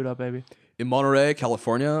 Do it up, baby. In Monterey,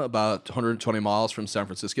 California, about 120 miles from San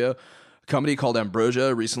Francisco, a company called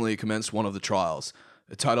Ambrosia recently commenced one of the trials,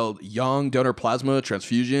 titled Young Donor Plasma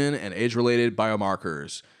Transfusion and Age-Related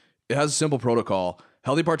Biomarkers. It has a simple protocol.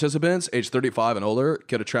 Healthy participants, age 35 and older,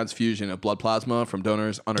 get a transfusion of blood plasma from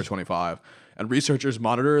donors under 25. And researchers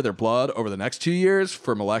monitor their blood over the next 2 years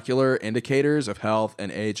for molecular indicators of health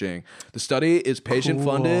and aging. The study is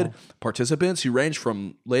patient-funded. Cool. Participants who range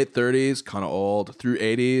from late 30s, kind of old, through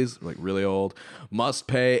 80s, like really old, must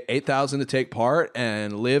pay $8,000 to take part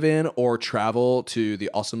and live in or travel to the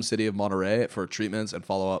awesome city of Monterey for treatments and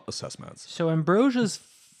follow-up assessments. So Ambrosia's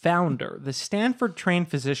founder, the Stanford-trained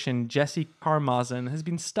physician Jesse Karmazin, has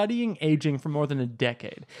been studying aging for more than a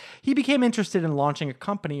decade. He became interested in launching a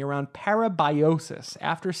company around parabiosis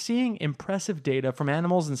after seeing impressive data from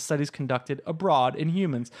animals and studies conducted abroad in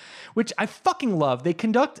humans, which I fucking love. They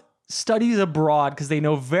conduct studies abroad because they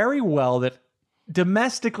know very well that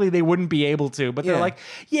domestically they wouldn't be able to, but they're like,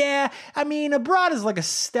 yeah, I mean, abroad is like a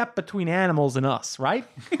step between animals and us, right?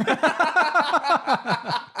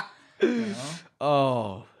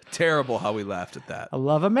 Oh, terrible how we laughed at that. I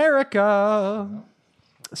love America.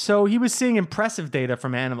 So he was seeing impressive data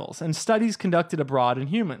from animals and studies conducted abroad in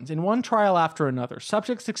humans. In one trial after another,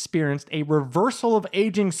 subjects experienced a reversal of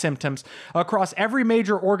aging symptoms across every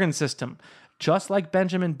major organ system, just like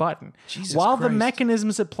Benjamin Button. While the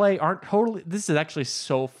mechanisms at play aren't totally... This is actually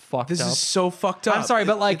so fucked up. This is so fucked up. I'm sorry,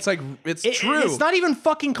 but like... It's true. It's not even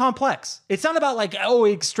fucking complex. It's not about like, oh,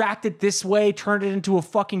 we extract it this way, turn it into a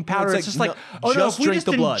fucking powder. It's just like, oh no, if we just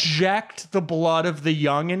inject the blood of the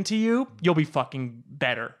young into you, you'll be fucking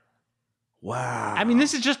better. Wow. I mean,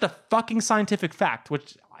 this is just a fucking scientific fact,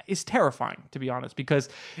 which is terrifying, to be honest, because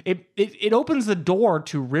it opens the door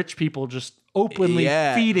to rich people just openly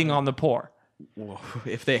feeding on the poor.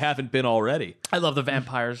 If they haven't been already. I love the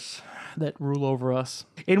vampires that rule over us.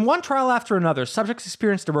 In one trial after another, subjects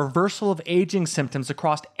experienced a reversal of aging symptoms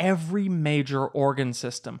across every major organ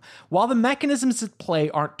system. While the mechanisms at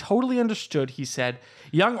play aren't totally understood, he said,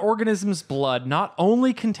 young organisms' blood not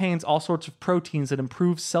only contains all sorts of proteins that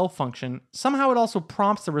improve cell function, somehow it also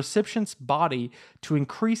prompts the recipient's body to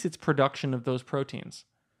increase its production of those proteins.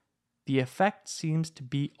 The effect seems to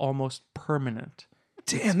be almost permanent.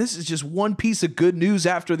 Damn, this is just one piece of good news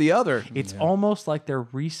after the other. It's almost like they're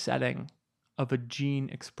resetting of a gene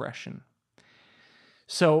expression.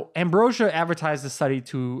 So Ambrosia advertised the study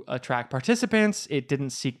to attract participants. It didn't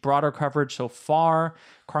seek broader coverage so far.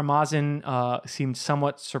 Karmazin seemed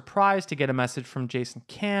somewhat surprised to get a message from Jason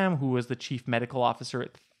Kam, who was the chief medical officer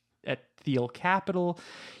at Thiel Capital.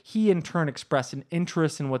 He in turn expressed an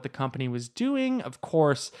interest in what the company was doing. Of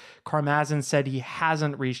course, Karmazin said he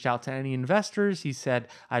hasn't reached out to any investors. He said,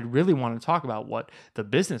 I'd really want to talk about what the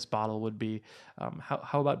business model would be.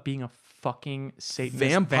 How about being a fucking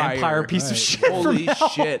Satanist vampire piece of shit? Holy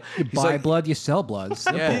shit. You buy blood, you sell blood.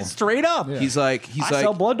 Yeah. Straight up. Yeah. He's like, I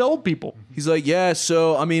sell blood to old people. He's like, yeah,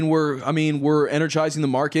 so we're energizing the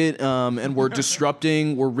market, and we're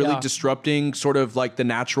disrupting, disrupting sort of like the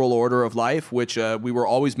natural order of life, which we were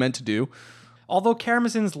always meant to do. Although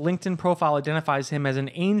Karmazin's LinkedIn profile identifies him as an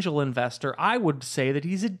angel investor, I would say that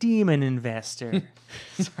he's a demon investor.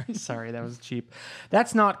 Sorry, that was cheap.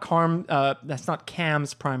 That's not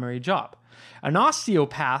Cam's primary job. An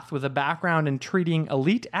osteopath with a background in treating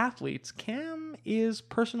elite athletes, Cam is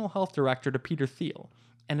personal health director to Peter Thiel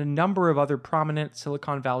and a number of other prominent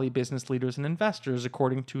Silicon Valley business leaders and investors,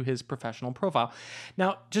 according to his professional profile.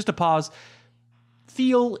 Now, just to pause,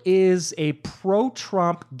 Thiel is a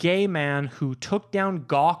pro-Trump gay man who took down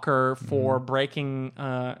Gawker for breaking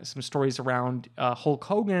some stories around Hulk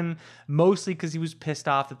Hogan, mostly because he was pissed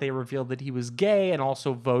off that they revealed that he was gay, and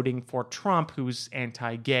also voting for Trump, who's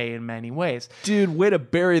anti-gay in many ways. Dude, way to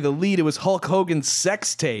bury the lead. It was Hulk Hogan's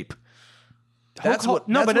sex tape. But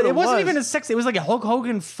it wasn't even a sex. It was like a Hulk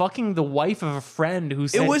Hogan fucking the wife of a friend who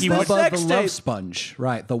said was he the was sex Bubba the Love Sponge,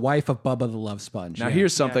 right? The wife of Bubba the Love Sponge. Now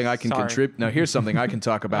here's something I can contribute. Now here's something I can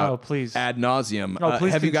talk about. Oh, please. Ad nauseum.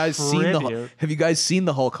 Please have you guys seen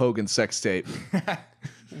the Hulk Hogan sex tape?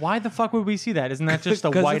 Why the fuck would we see that? Isn't that just a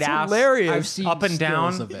white ass? Hilarious. I've seen up and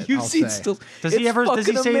down. Of it, You've seen stills. Does he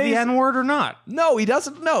say the N-word or not? No, he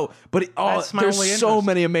doesn't. No, but there's so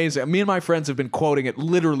many amazing. Me and my friends have been quoting it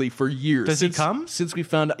literally for years. Does he come? Since we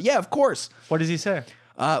found out? Yeah, of course. What does he say?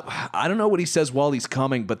 I don't know what he says while he's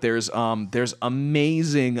coming, but there's some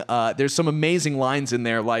amazing lines in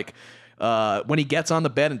there, like when he gets on the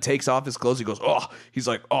bed and takes off his clothes, he goes, he's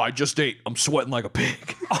like, I just ate. I'm sweating like a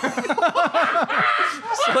pig.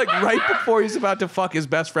 So like right before he's about to fuck his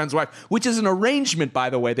best friend's wife, which is an arrangement,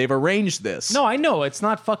 by the way. They've arranged this. No, I know. It's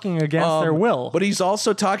not fucking against their will. But he's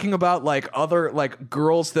also talking about like other like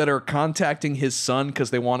girls that are contacting his son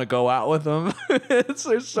because they want to go out with him.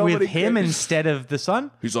 There's so with many him instead of the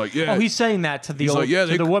son? He's like, yeah. Oh, he's saying that to the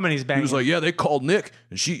the woman he's banging. He was like, yeah, they called Nick.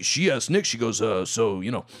 And she asked Nick, she goes, so,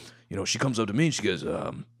 you know, she comes up to me and she goes,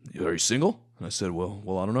 are you single? And I said,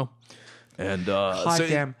 well, I don't know. And God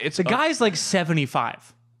damn. The guy's like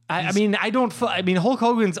 75. I mean, Hulk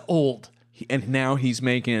Hogan's old. And now he's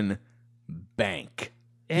making bank.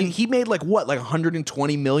 And he made like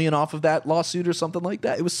 120 million off of that lawsuit or something like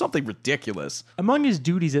that. It was something ridiculous. Among his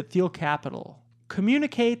duties at Thiel Capital,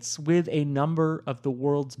 communicates with a number of the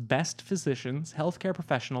world's best physicians, healthcare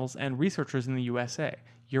professionals, and researchers in the USA.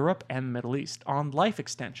 Europe, and the Middle East on life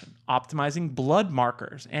extension, optimizing blood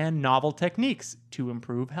markers, and novel techniques to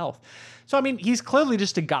improve health. So, I mean, he's clearly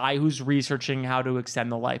just a guy who's researching how to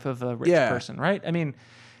extend the life of a rich person, right? I mean,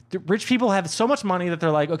 the rich people have so much money that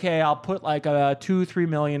they're like, okay, I'll put like a 2-3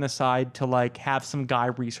 million aside to like have some guy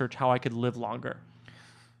research how I could live longer.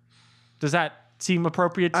 Does that seem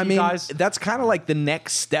appropriate to you guys? That's kind of like the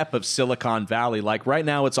next step of Silicon Valley. Like right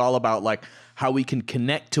now it's all about like how we can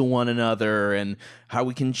connect to one another and how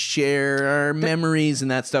we can share our memories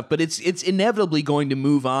and that stuff. But it's inevitably going to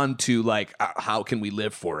move on to like, how can we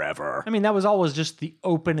live forever? I mean, that was always just the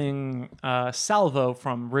opening salvo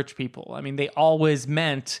from rich people. I mean, they always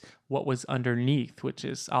meant what was underneath, which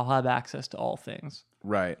is I'll have access to all things.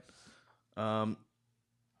 Right.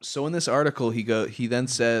 So in this article, he then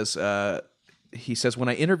says, when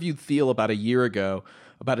I interviewed Thiel about a year ago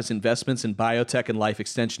about his investments in biotech and life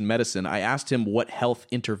extension medicine, I asked him what health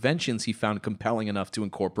interventions he found compelling enough to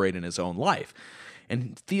incorporate in his own life.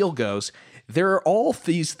 And Thiel goes, there are all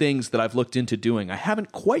these things that I've looked into doing. I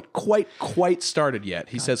haven't quite started yet.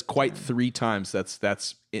 He says quite 3 times.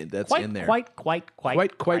 That's in there. Quite.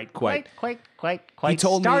 He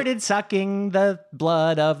told started sucking the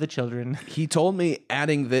blood of the children. He told me,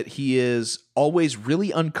 adding that he is always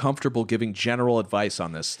really uncomfortable giving general advice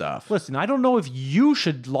on this stuff. Listen, I don't know if you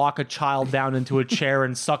should lock a child down into a chair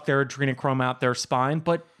and suck their adrenochrome out their spine,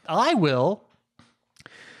 but I will.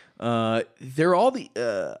 They're all the.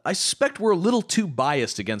 I suspect we're a little too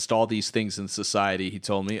biased against all these things in society. He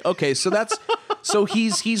told me. Okay, so that's so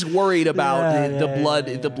he's worried about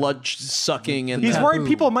the blood sucking, and he's worried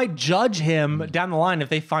people might judge him down the line if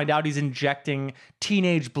they find out he's injecting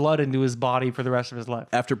teenage blood into his body for the rest of his life.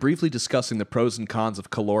 After briefly discussing the pros and cons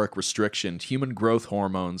of caloric restriction, human growth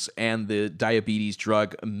hormones, and the diabetes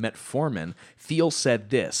drug metformin, Thiel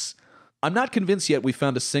said this: "I'm not convinced yet we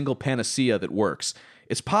found a single panacea that works.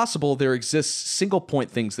 It's possible there exists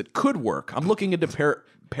single-point things that could work. I'm looking into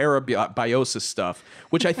parabiosis stuff,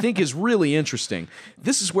 which I think is really interesting.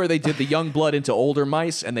 This is where they did the young blood into older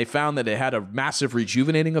mice, and they found that it had a massive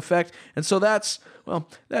rejuvenating effect. And so that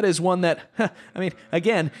is one that, I mean,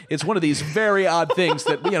 again, it's one of these very odd things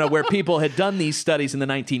that, where people had done these studies in the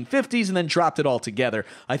 1950s and then dropped it all together.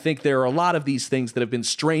 I think there are a lot of these things that have been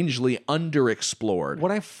strangely underexplored."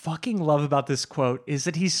 What I fucking love about this quote is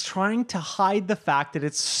that he's trying to hide the fact that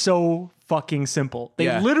it's so fucking simple.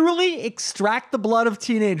 They literally extract the blood of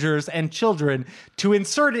teenagers and children to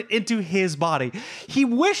insert it into his body. He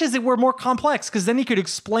wishes it were more complex because then he could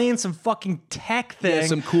explain some fucking tech thing. Yeah,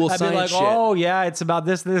 some cool science shit. Oh yeah, it's about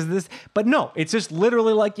this. But no, it's just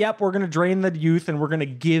literally like, yep, we're going to drain the youth and we're going to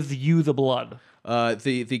give you the blood.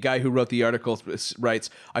 The guy who wrote the article writes,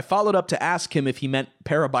 "I followed up to ask him if he meant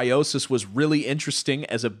parabiosis was really interesting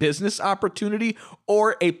as a business opportunity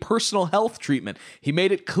or a personal health treatment. He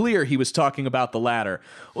made it clear he was talking about the latter.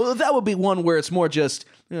 Well, that would be one where it's more just,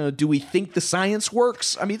 do we think the science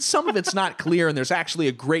works? I mean, some of it's not clear, and there's actually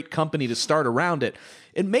a great company to start around it.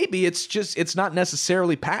 And maybe it's not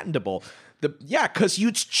necessarily patentable." Because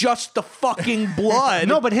it's just the fucking blood.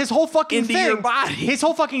 No, but his whole fucking into thing, your body. His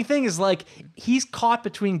whole fucking thing is like he's caught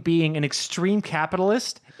between being an extreme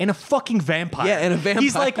capitalist and a fucking vampire. Yeah, and a vampire.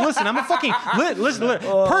 He's like, listen, I'm a fucking listen.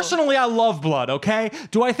 Personally, I love blood. Okay,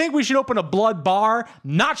 do I think we should open a blood bar?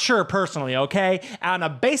 Not sure personally. Okay, on a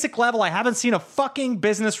basic level, I haven't seen a fucking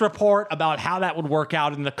business report about how that would work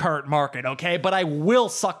out in the current market. Okay, but I will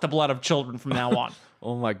suck the blood of children from now on.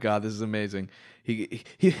 Oh my God, this is amazing.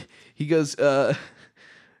 He goes,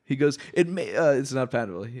 it's not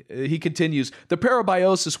patentable. He continues, the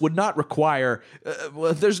parabiosis would not require,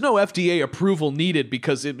 there's no FDA approval needed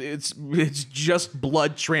because it's just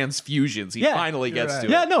blood transfusions. He finally gets to it.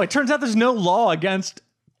 Yeah, no, it turns out there's no law against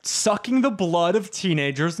sucking the blood of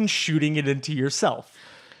teenagers and shooting it into yourself.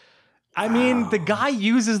 I mean, the guy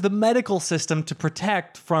uses the medical system to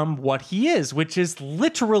protect from what he is, which is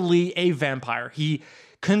literally a vampire. He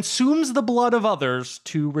consumes the blood of others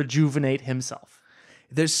to rejuvenate himself.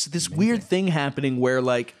 There's this weird thing happening where,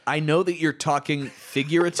 like, I know that you're talking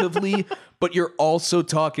figuratively, but you're also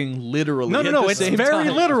talking literally. No, it's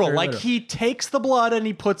very literal. Very literal. He takes the blood and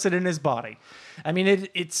he puts it in his body. I mean,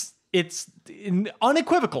 it's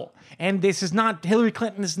unequivocal. And this is not Hillary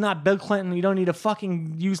Clinton. This is not Bill Clinton. You don't need to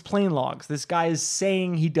fucking use plain logs. This guy is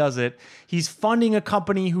saying he does it. He's funding a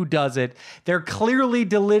company who does it. They're clearly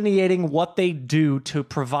delineating what they do to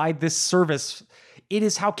provide this service. It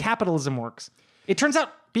is how capitalism works. It turns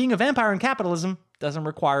out being a vampire in capitalism doesn't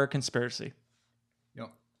require a conspiracy.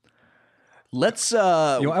 Let's.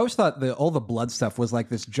 I always thought all the blood stuff was like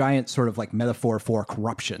this giant sort of like metaphor for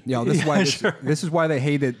corruption. This is why this is why they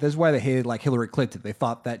hated like Hillary Clinton. They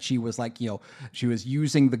thought that she was like she was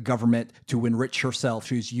using the government to enrich herself.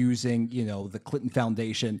 She was using the Clinton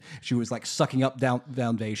Foundation. She was like sucking up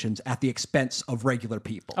foundations at the expense of regular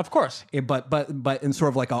people. Of course, but in sort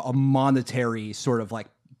of like a monetary sort of like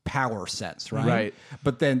power sense, right? Right.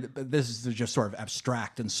 But this is just sort of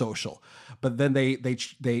abstract and social. But then they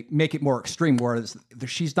make it more extreme, whereas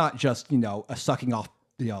she's not just sucking off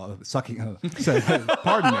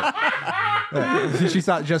pardon me. She's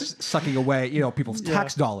not just sucking away people's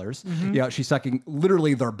tax dollars. She's sucking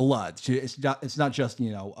literally their blood. It's not just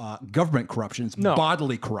government corruption. It's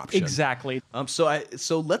bodily corruption. Exactly.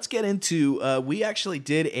 So let's get into. We actually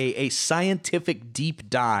did a scientific deep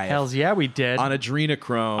dive. Hells yeah, we did on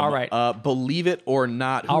adrenochrome. All right. Believe it or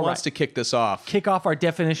not, who wants to kick this off? Kick off our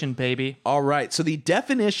definition, baby. All right. So the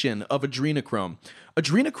definition of adrenochrome.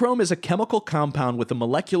 Adrenochrome is a chemical compound with the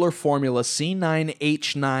molecular formula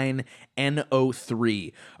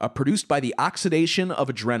C9H9NO3, produced by the oxidation of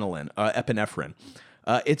adrenaline, epinephrine.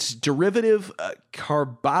 Its derivative,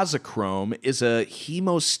 carbazochrome, is a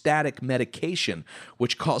hemostatic medication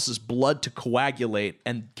which causes blood to coagulate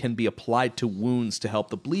and can be applied to wounds to help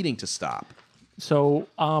the bleeding to stop. So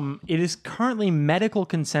it is currently medical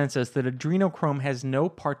consensus that adrenochrome has no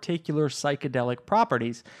particular psychedelic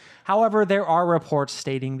properties. However, there are reports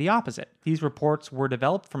stating the opposite. These reports were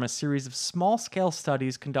developed from a series of small-scale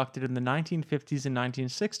studies conducted in the 1950s and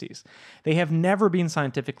 1960s. They have never been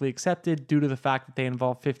scientifically accepted due to the fact that they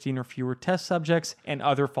involve 15 or fewer test subjects and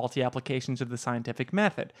other faulty applications of the scientific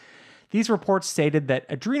method. These reports stated that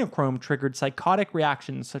adrenochrome triggered psychotic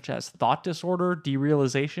reactions such as thought disorder,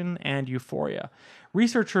 derealization, and euphoria.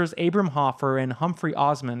 Researchers Abram Hoffer and Humphrey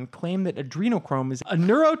Osmond claim that adrenochrome is a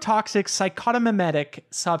neurotoxic psychotomimetic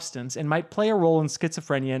substance and might play a role in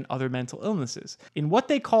schizophrenia and other mental illnesses. In what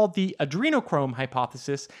they called the adrenochrome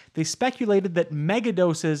hypothesis, they speculated that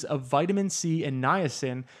megadoses of vitamin C and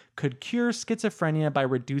niacin could cure schizophrenia by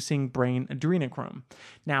reducing brain adrenochrome.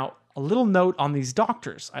 Now, a little note on these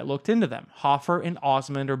doctors. I looked into them. Hoffer and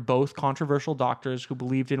Osmond are both controversial doctors who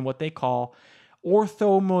believed in what they call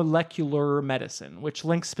orthomolecular medicine, which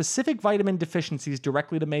links specific vitamin deficiencies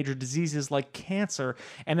directly to major diseases like cancer,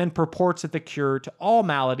 and then purports that the cure to all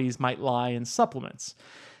maladies might lie in supplements.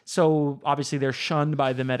 So obviously they're shunned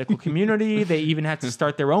by the medical community. They even had to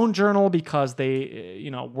start their own journal because they,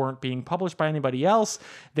 weren't being published by anybody else.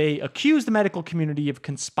 They accused the medical community of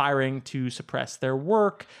conspiring to suppress their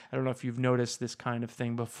work. I don't know if you've noticed this kind of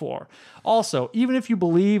thing before. Also, even if you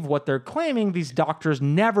believe what they're claiming, these doctors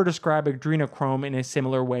never describe adrenochrome in a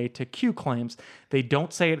similar way to Q claims. They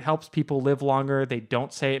don't say it helps people live longer. They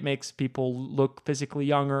don't say it makes people look physically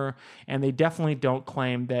younger. And they definitely don't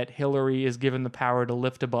claim that Hillary is given the power to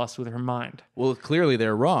lift a bus with her mind. Well, clearly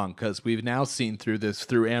they're wrong, because we've now seen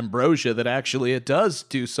through Ambrosia that actually it does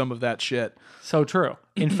do some of that shit. So true.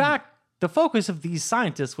 In fact, the focus of these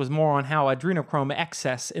scientists was more on how adrenochrome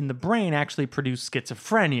excess in the brain actually produced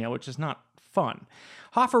schizophrenia, which is not fun.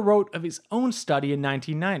 Hoffer wrote of his own study in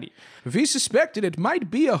 1990. We suspected it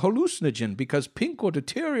might be a hallucinogen because pink or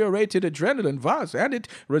deteriorated adrenaline was, and it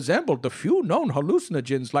resembled the few known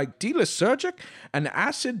hallucinogens like D-lysergic and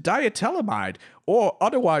acid diethylamide, or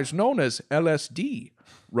otherwise known as LSD,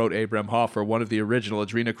 wrote Abram Hoffer, one of the original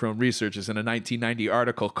adrenochrome researchers, in a 1990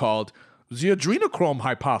 article called The Adrenochrome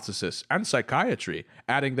Hypothesis and Psychiatry,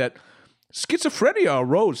 adding that schizophrenia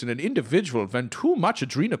arose in an individual when too much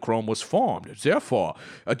adrenochrome was formed. Therefore,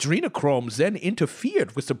 adrenochrome then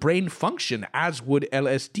interfered with the brain function, as would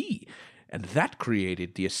LSD, and that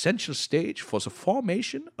created the essential stage for the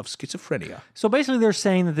formation of schizophrenia. So basically they're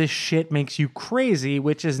saying that this shit makes you crazy,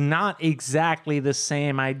 which is not exactly the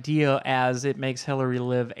same idea as it makes Hillary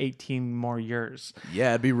live 18 more years.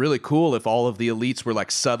 Yeah, it'd be really cool if all of the elites were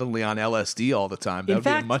like suddenly on LSD all the time. That would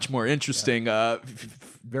be a much more interesting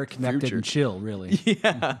very connected future. And chill, really.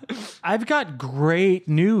 Yeah. I've got great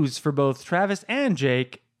news for both Travis and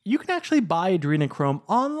Jake. You can actually buy adrenochrome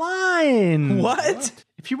online. What?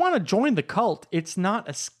 If you want to join the cult, it's not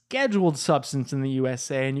a scheduled substance in the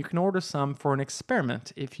USA, and you can order some for an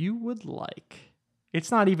experiment if you would like.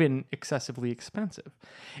 It's not even excessively expensive.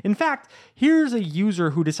 In fact, here's a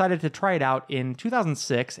user who decided to try it out in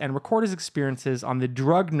 2006 and record his experiences on the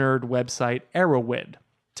drug nerd website Erowid.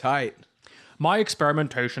 Tight. My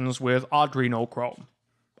experimentations with adrenochrome.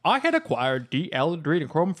 I had acquired DL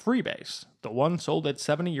Adrenochrome Freebase, the one sold at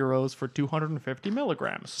 €70 for 250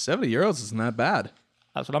 milligrams. 70 euros isn't that bad.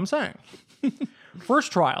 That's what I'm saying.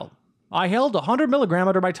 First trial. I held 100 milligram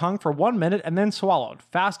under my tongue for 1 minute and then swallowed.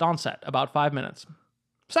 Fast onset, about 5 minutes.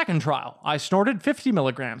 Second trial, I snorted 50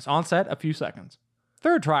 milligrams, onset a few seconds.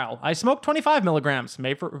 Third trial, I smoked 25 milligrams,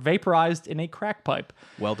 vaporized in a crack pipe.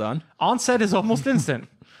 Well done. Onset is almost instant.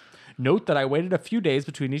 Note that I waited a few days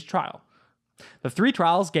between each trial. The 3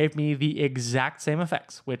 trials gave me the exact same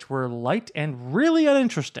effects, which were light and really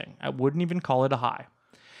uninteresting. I wouldn't even call it a high.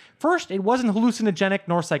 First, it wasn't hallucinogenic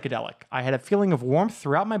nor psychedelic. I had a feeling of warmth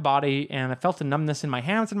throughout my body, and I felt a numbness in my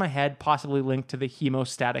hands and my head, possibly linked to the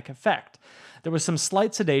hemostatic effect. There was some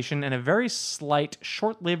slight sedation and a very slight,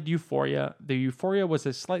 short-lived euphoria. The euphoria was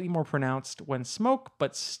slightly more pronounced when smoked,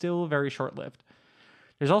 but still very short-lived.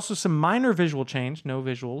 There's also some minor visual change, no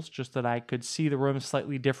visuals, just that I could see the room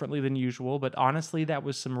slightly differently than usual, but honestly, that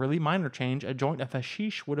was some really minor change. A joint of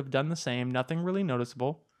hashish would have done the same, nothing really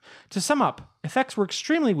noticeable. To sum up, effects were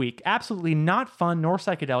extremely weak, absolutely not fun nor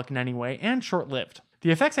psychedelic in any way, and short-lived.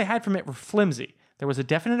 The effects I had from it were flimsy. There was a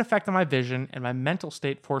definite effect on my vision and my mental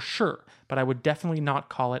state for sure, but I would definitely not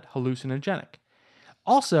call it hallucinogenic.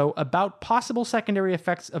 Also, about possible secondary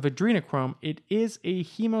effects of adrenochrome, it is a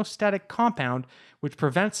hemostatic compound which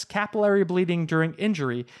prevents capillary bleeding during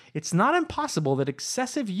injury. It's not impossible that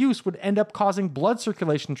excessive use would end up causing blood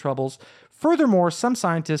circulation troubles. Furthermore, some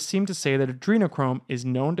scientists seem to say that adrenochrome is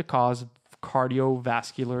known to cause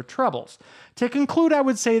cardiovascular troubles. To conclude, I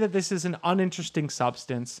would say that this is an uninteresting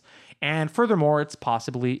substance, and furthermore, it's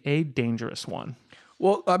possibly a dangerous one.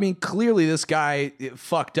 Well, I mean, clearly this guy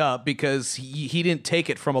fucked up because he didn't take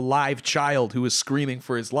it from a live child who was screaming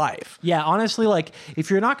for his life. Yeah, honestly, like, if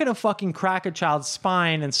you're not going to fucking crack a child's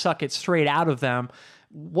spine and suck it straight out of them,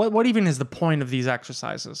 what even is the point of these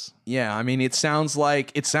exercises? Yeah, I mean, it sounds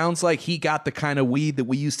like he got the kind of weed that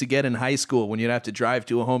we used to get in high school when you'd have to drive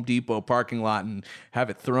to a Home Depot parking lot and have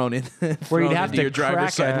it thrown in where you'd have into to your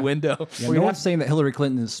driver's side window. Yeah, no one's saying that Hillary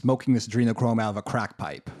Clinton is smoking this adrenochrome out of a crack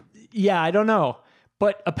pipe. Yeah, I don't know.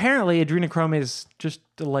 But apparently adrenochrome is just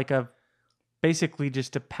like basically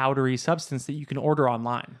just a powdery substance that you can order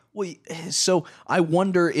online. Well, so I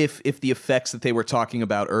wonder if the effects that they were talking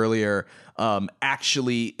about earlier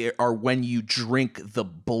actually are when you drink the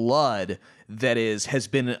blood that has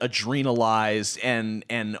been adrenalized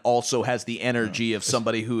and also has the energy of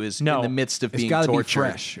somebody who is in the midst of being tortured. It's got to be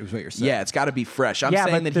fresh, is what you're saying. Yeah, it's got to be fresh. I'm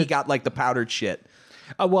saying that he got like the powdered shit.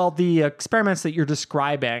 Well, the experiments that you're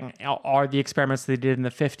describing are the experiments they did in the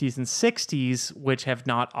 50s and 60s, which have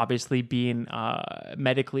not obviously been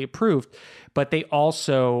medically approved, but they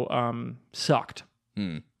also sucked.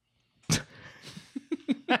 I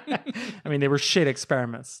mean, they were shit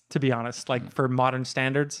experiments, to be honest, like for modern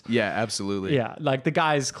standards. Yeah, absolutely. Yeah, like the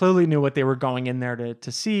guys clearly knew what they were going in there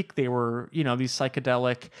to seek. They were, these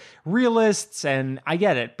psychedelic realists, and I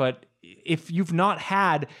get it, but if you've not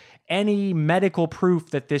had any medical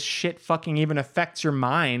proof that this shit fucking even affects your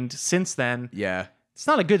mind since then, yeah, it's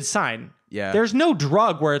not a good sign. Yeah. There's no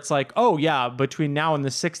drug where it's like, oh yeah, between now and the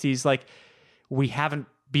 60s, like we haven't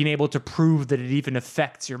been able to prove that it even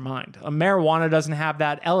affects your mind. Marijuana doesn't have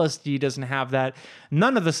that. LSD doesn't have that.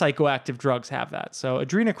 None of the psychoactive drugs have that. So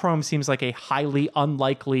adrenochrome seems like a highly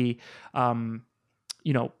unlikely,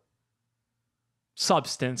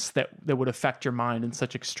 substance that would affect your mind in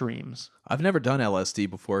such extremes. I've never done LSD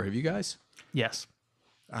before. Have you guys? Yes.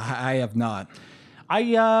 I have not.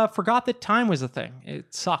 I forgot that time was a thing.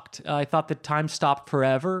 It sucked. I thought that time stopped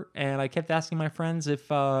forever, and I kept asking my friends if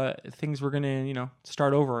things were going to,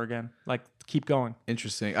 start over again, like keep going.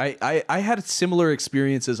 Interesting. I had similar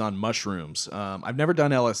experiences on mushrooms. I've never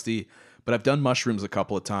done LSD, but I've done mushrooms a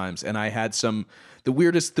couple of times, and I had the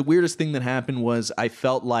weirdest thing that happened was I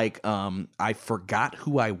felt like I forgot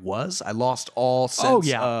who I was. I lost all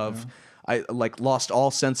sense I lost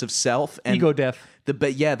all sense of self. And ego death.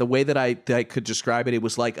 The way that I could describe it, it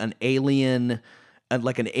was like an alien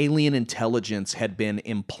intelligence had been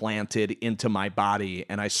implanted into my body,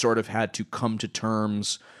 and I sort of had to come to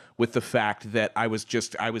terms with the fact that I was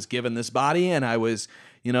given this body, and I was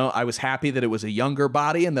happy that it was a younger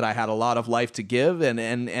body and that I had a lot of life to give, and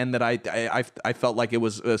that I felt like it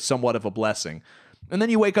was somewhat of a blessing. And then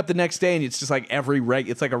you wake up the next day and it's just like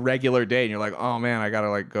it's like a regular day, and you're like, oh man, I gotta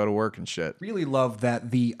like go to work and shit. Really love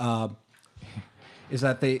that the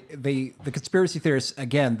conspiracy theorists,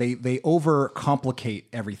 again, they overcomplicate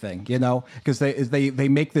everything, because they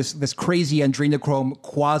make this crazy adrenochrome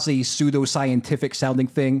quasi pseudoscientific sounding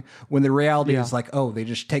thing when the reality is like, oh, they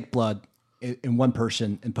just take blood in one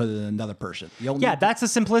person and put it in another person. That's the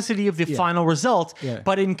simplicity of the final result. Yeah.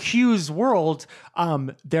 But in Q's world,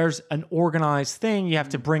 there's an organized thing. You have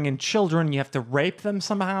to bring in children. You have to rape them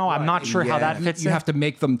somehow. Right. I'm not sure how that fits in. You have to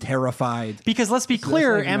make them terrified. Because let's be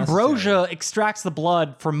clear, Ambrosia extracts the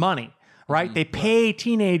blood for money. right? They pay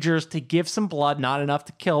teenagers to give some blood, not enough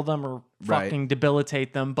to kill them or Right. fucking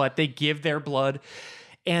debilitate them, but they give their blood.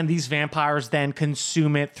 And these vampires then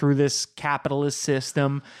consume it through this capitalist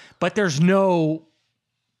system. But there's no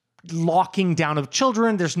locking down of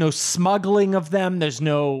children. There's no smuggling of them. There's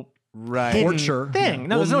no hidden Torture. thing.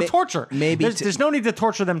 No, Well, there's no torture. maybe there's no need to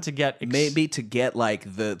torture them to get maybe to get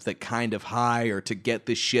like the kind of high or to get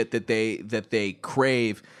the shit that they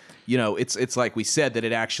crave. You know, it's like we said, that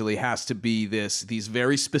it actually has to be these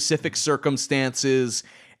very specific circumstances,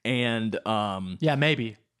 and yeah,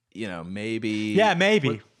 maybe. you know, maybe Yeah,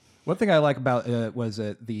 maybe. One thing I like about was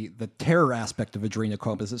the terror aspect of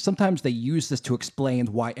adrenochrome is that sometimes they use this to explain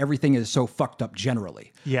why everything is so fucked up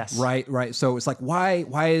generally. Yes. Right. So it's like why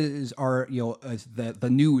is our the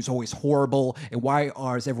news always horrible, and why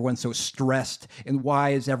is everyone so stressed, and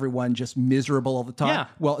why is everyone just miserable all the time? Yeah.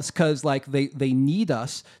 Well, it's because like they need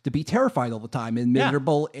us to be terrified all the time and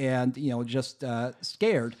miserable and just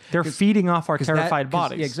scared. They're feeding off our 'cause terrified 'cause-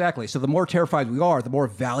 bodies. yeah, exactly. So the more terrified we are, the more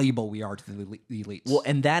valuable we are to the elites. Well,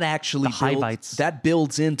 and that actually Hivites. that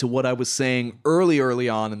builds into what I was saying early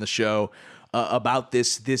on in the show about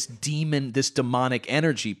this demonic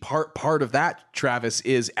energy. Part of that, Travis,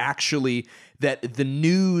 is actually that the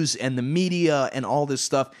news and the media and all this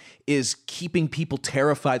stuff is keeping people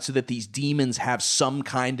terrified so that these demons have some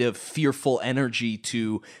kind of fearful energy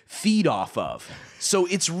to feed off of. So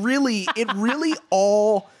it really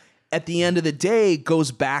all at the end of the day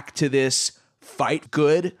goes back to this fight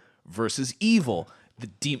good versus evil.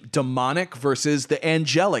 The demonic versus the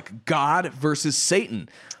angelic, God versus Satan.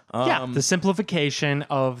 The simplification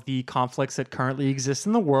of the conflicts that currently exist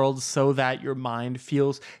in the world so that your mind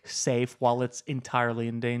feels safe while it's entirely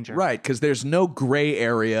in danger. Right, because there's no gray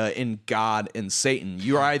area in God and Satan.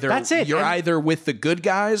 You're either That's it. You're And- either with the good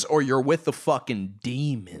guys or you're with the fucking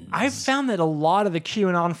demons. I've found that a lot of the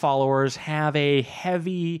QAnon followers have a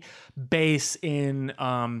heavy base in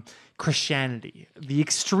Christianity, the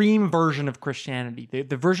extreme version of Christianity,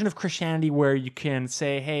 the version of Christianity where you can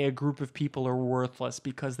say, hey, a group of people are worthless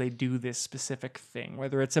because they do this specific thing,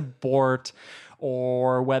 whether it's abort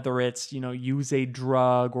or whether it's, use a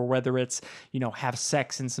drug or whether it's, have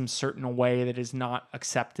sex in some certain way that is not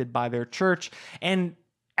accepted by their church. And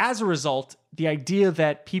as a result, the idea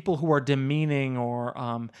that people who are demeaning or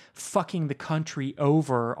fucking the country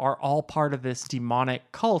over are all part of this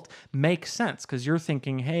demonic cult makes sense, because you're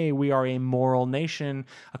thinking, hey, we are a moral nation,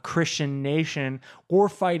 a Christian nation. We're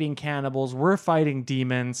fighting cannibals. We're fighting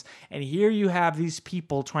demons. And here you have these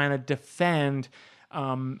people trying to defend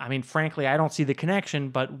frankly, I don't see the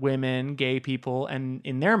connection, but women, gay people, and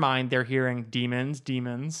in their mind, they're hearing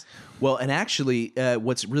demons. Well, and actually,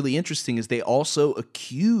 what's really interesting is they also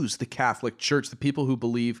accuse the Catholic Church, the people who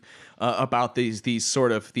believe about these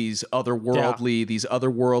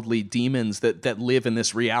otherworldly demons that live in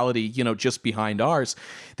this reality, just behind ours.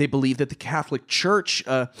 They believe that the Catholic Church,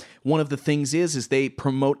 one of the things is they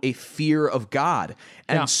promote a fear of God,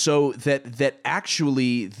 and so that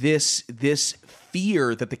actually this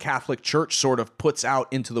fear that the Catholic Church sort of puts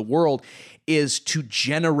out into the world is to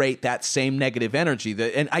generate that same negative energy.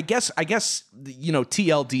 And I guess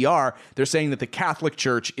TLDR, they're saying that the Catholic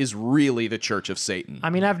Church is really the Church of Satan. I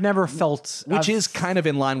mean, I've never felt... Which is kind of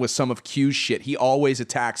in line with some of Q's shit. He always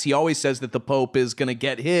attacks. He always says that the Pope is going to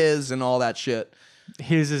get his and all that shit.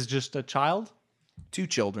 His is just a child? 2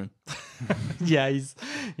 children. He's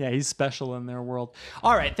special in their world.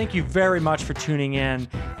 All right, thank you very much for tuning in.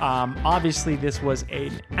 Obviously, this was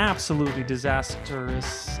an absolutely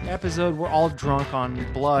disastrous episode. We're all drunk on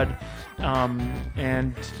blood, I'm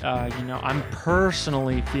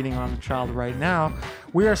personally feeding on a child right now.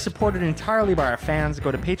 We are supported entirely by our fans.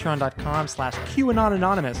 Go to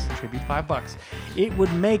patreon.com/QAnonAnonymous. Contribute $5. It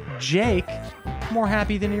would make Jake more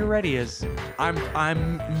happy than he already is.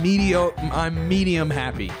 I'm medium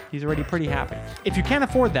happy. He's already pretty happy. If you can't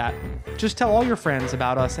afford that, just tell all your friends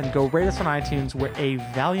about us and go rate us on iTunes, where a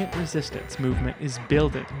valiant resistance movement is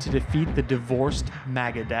builded to defeat the divorced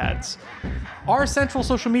MAGA dads. Our central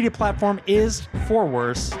social media platform is, for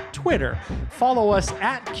worse, Twitter. Follow us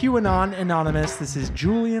at QAnon Anonymous. This is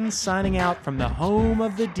Julian signing out from the home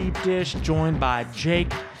of the deep dish, joined by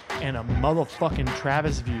Jake and a motherfucking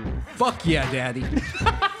Travis View. Fuck yeah, Daddy. It's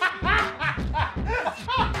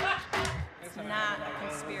not a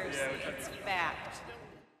conspiracy, it's fact.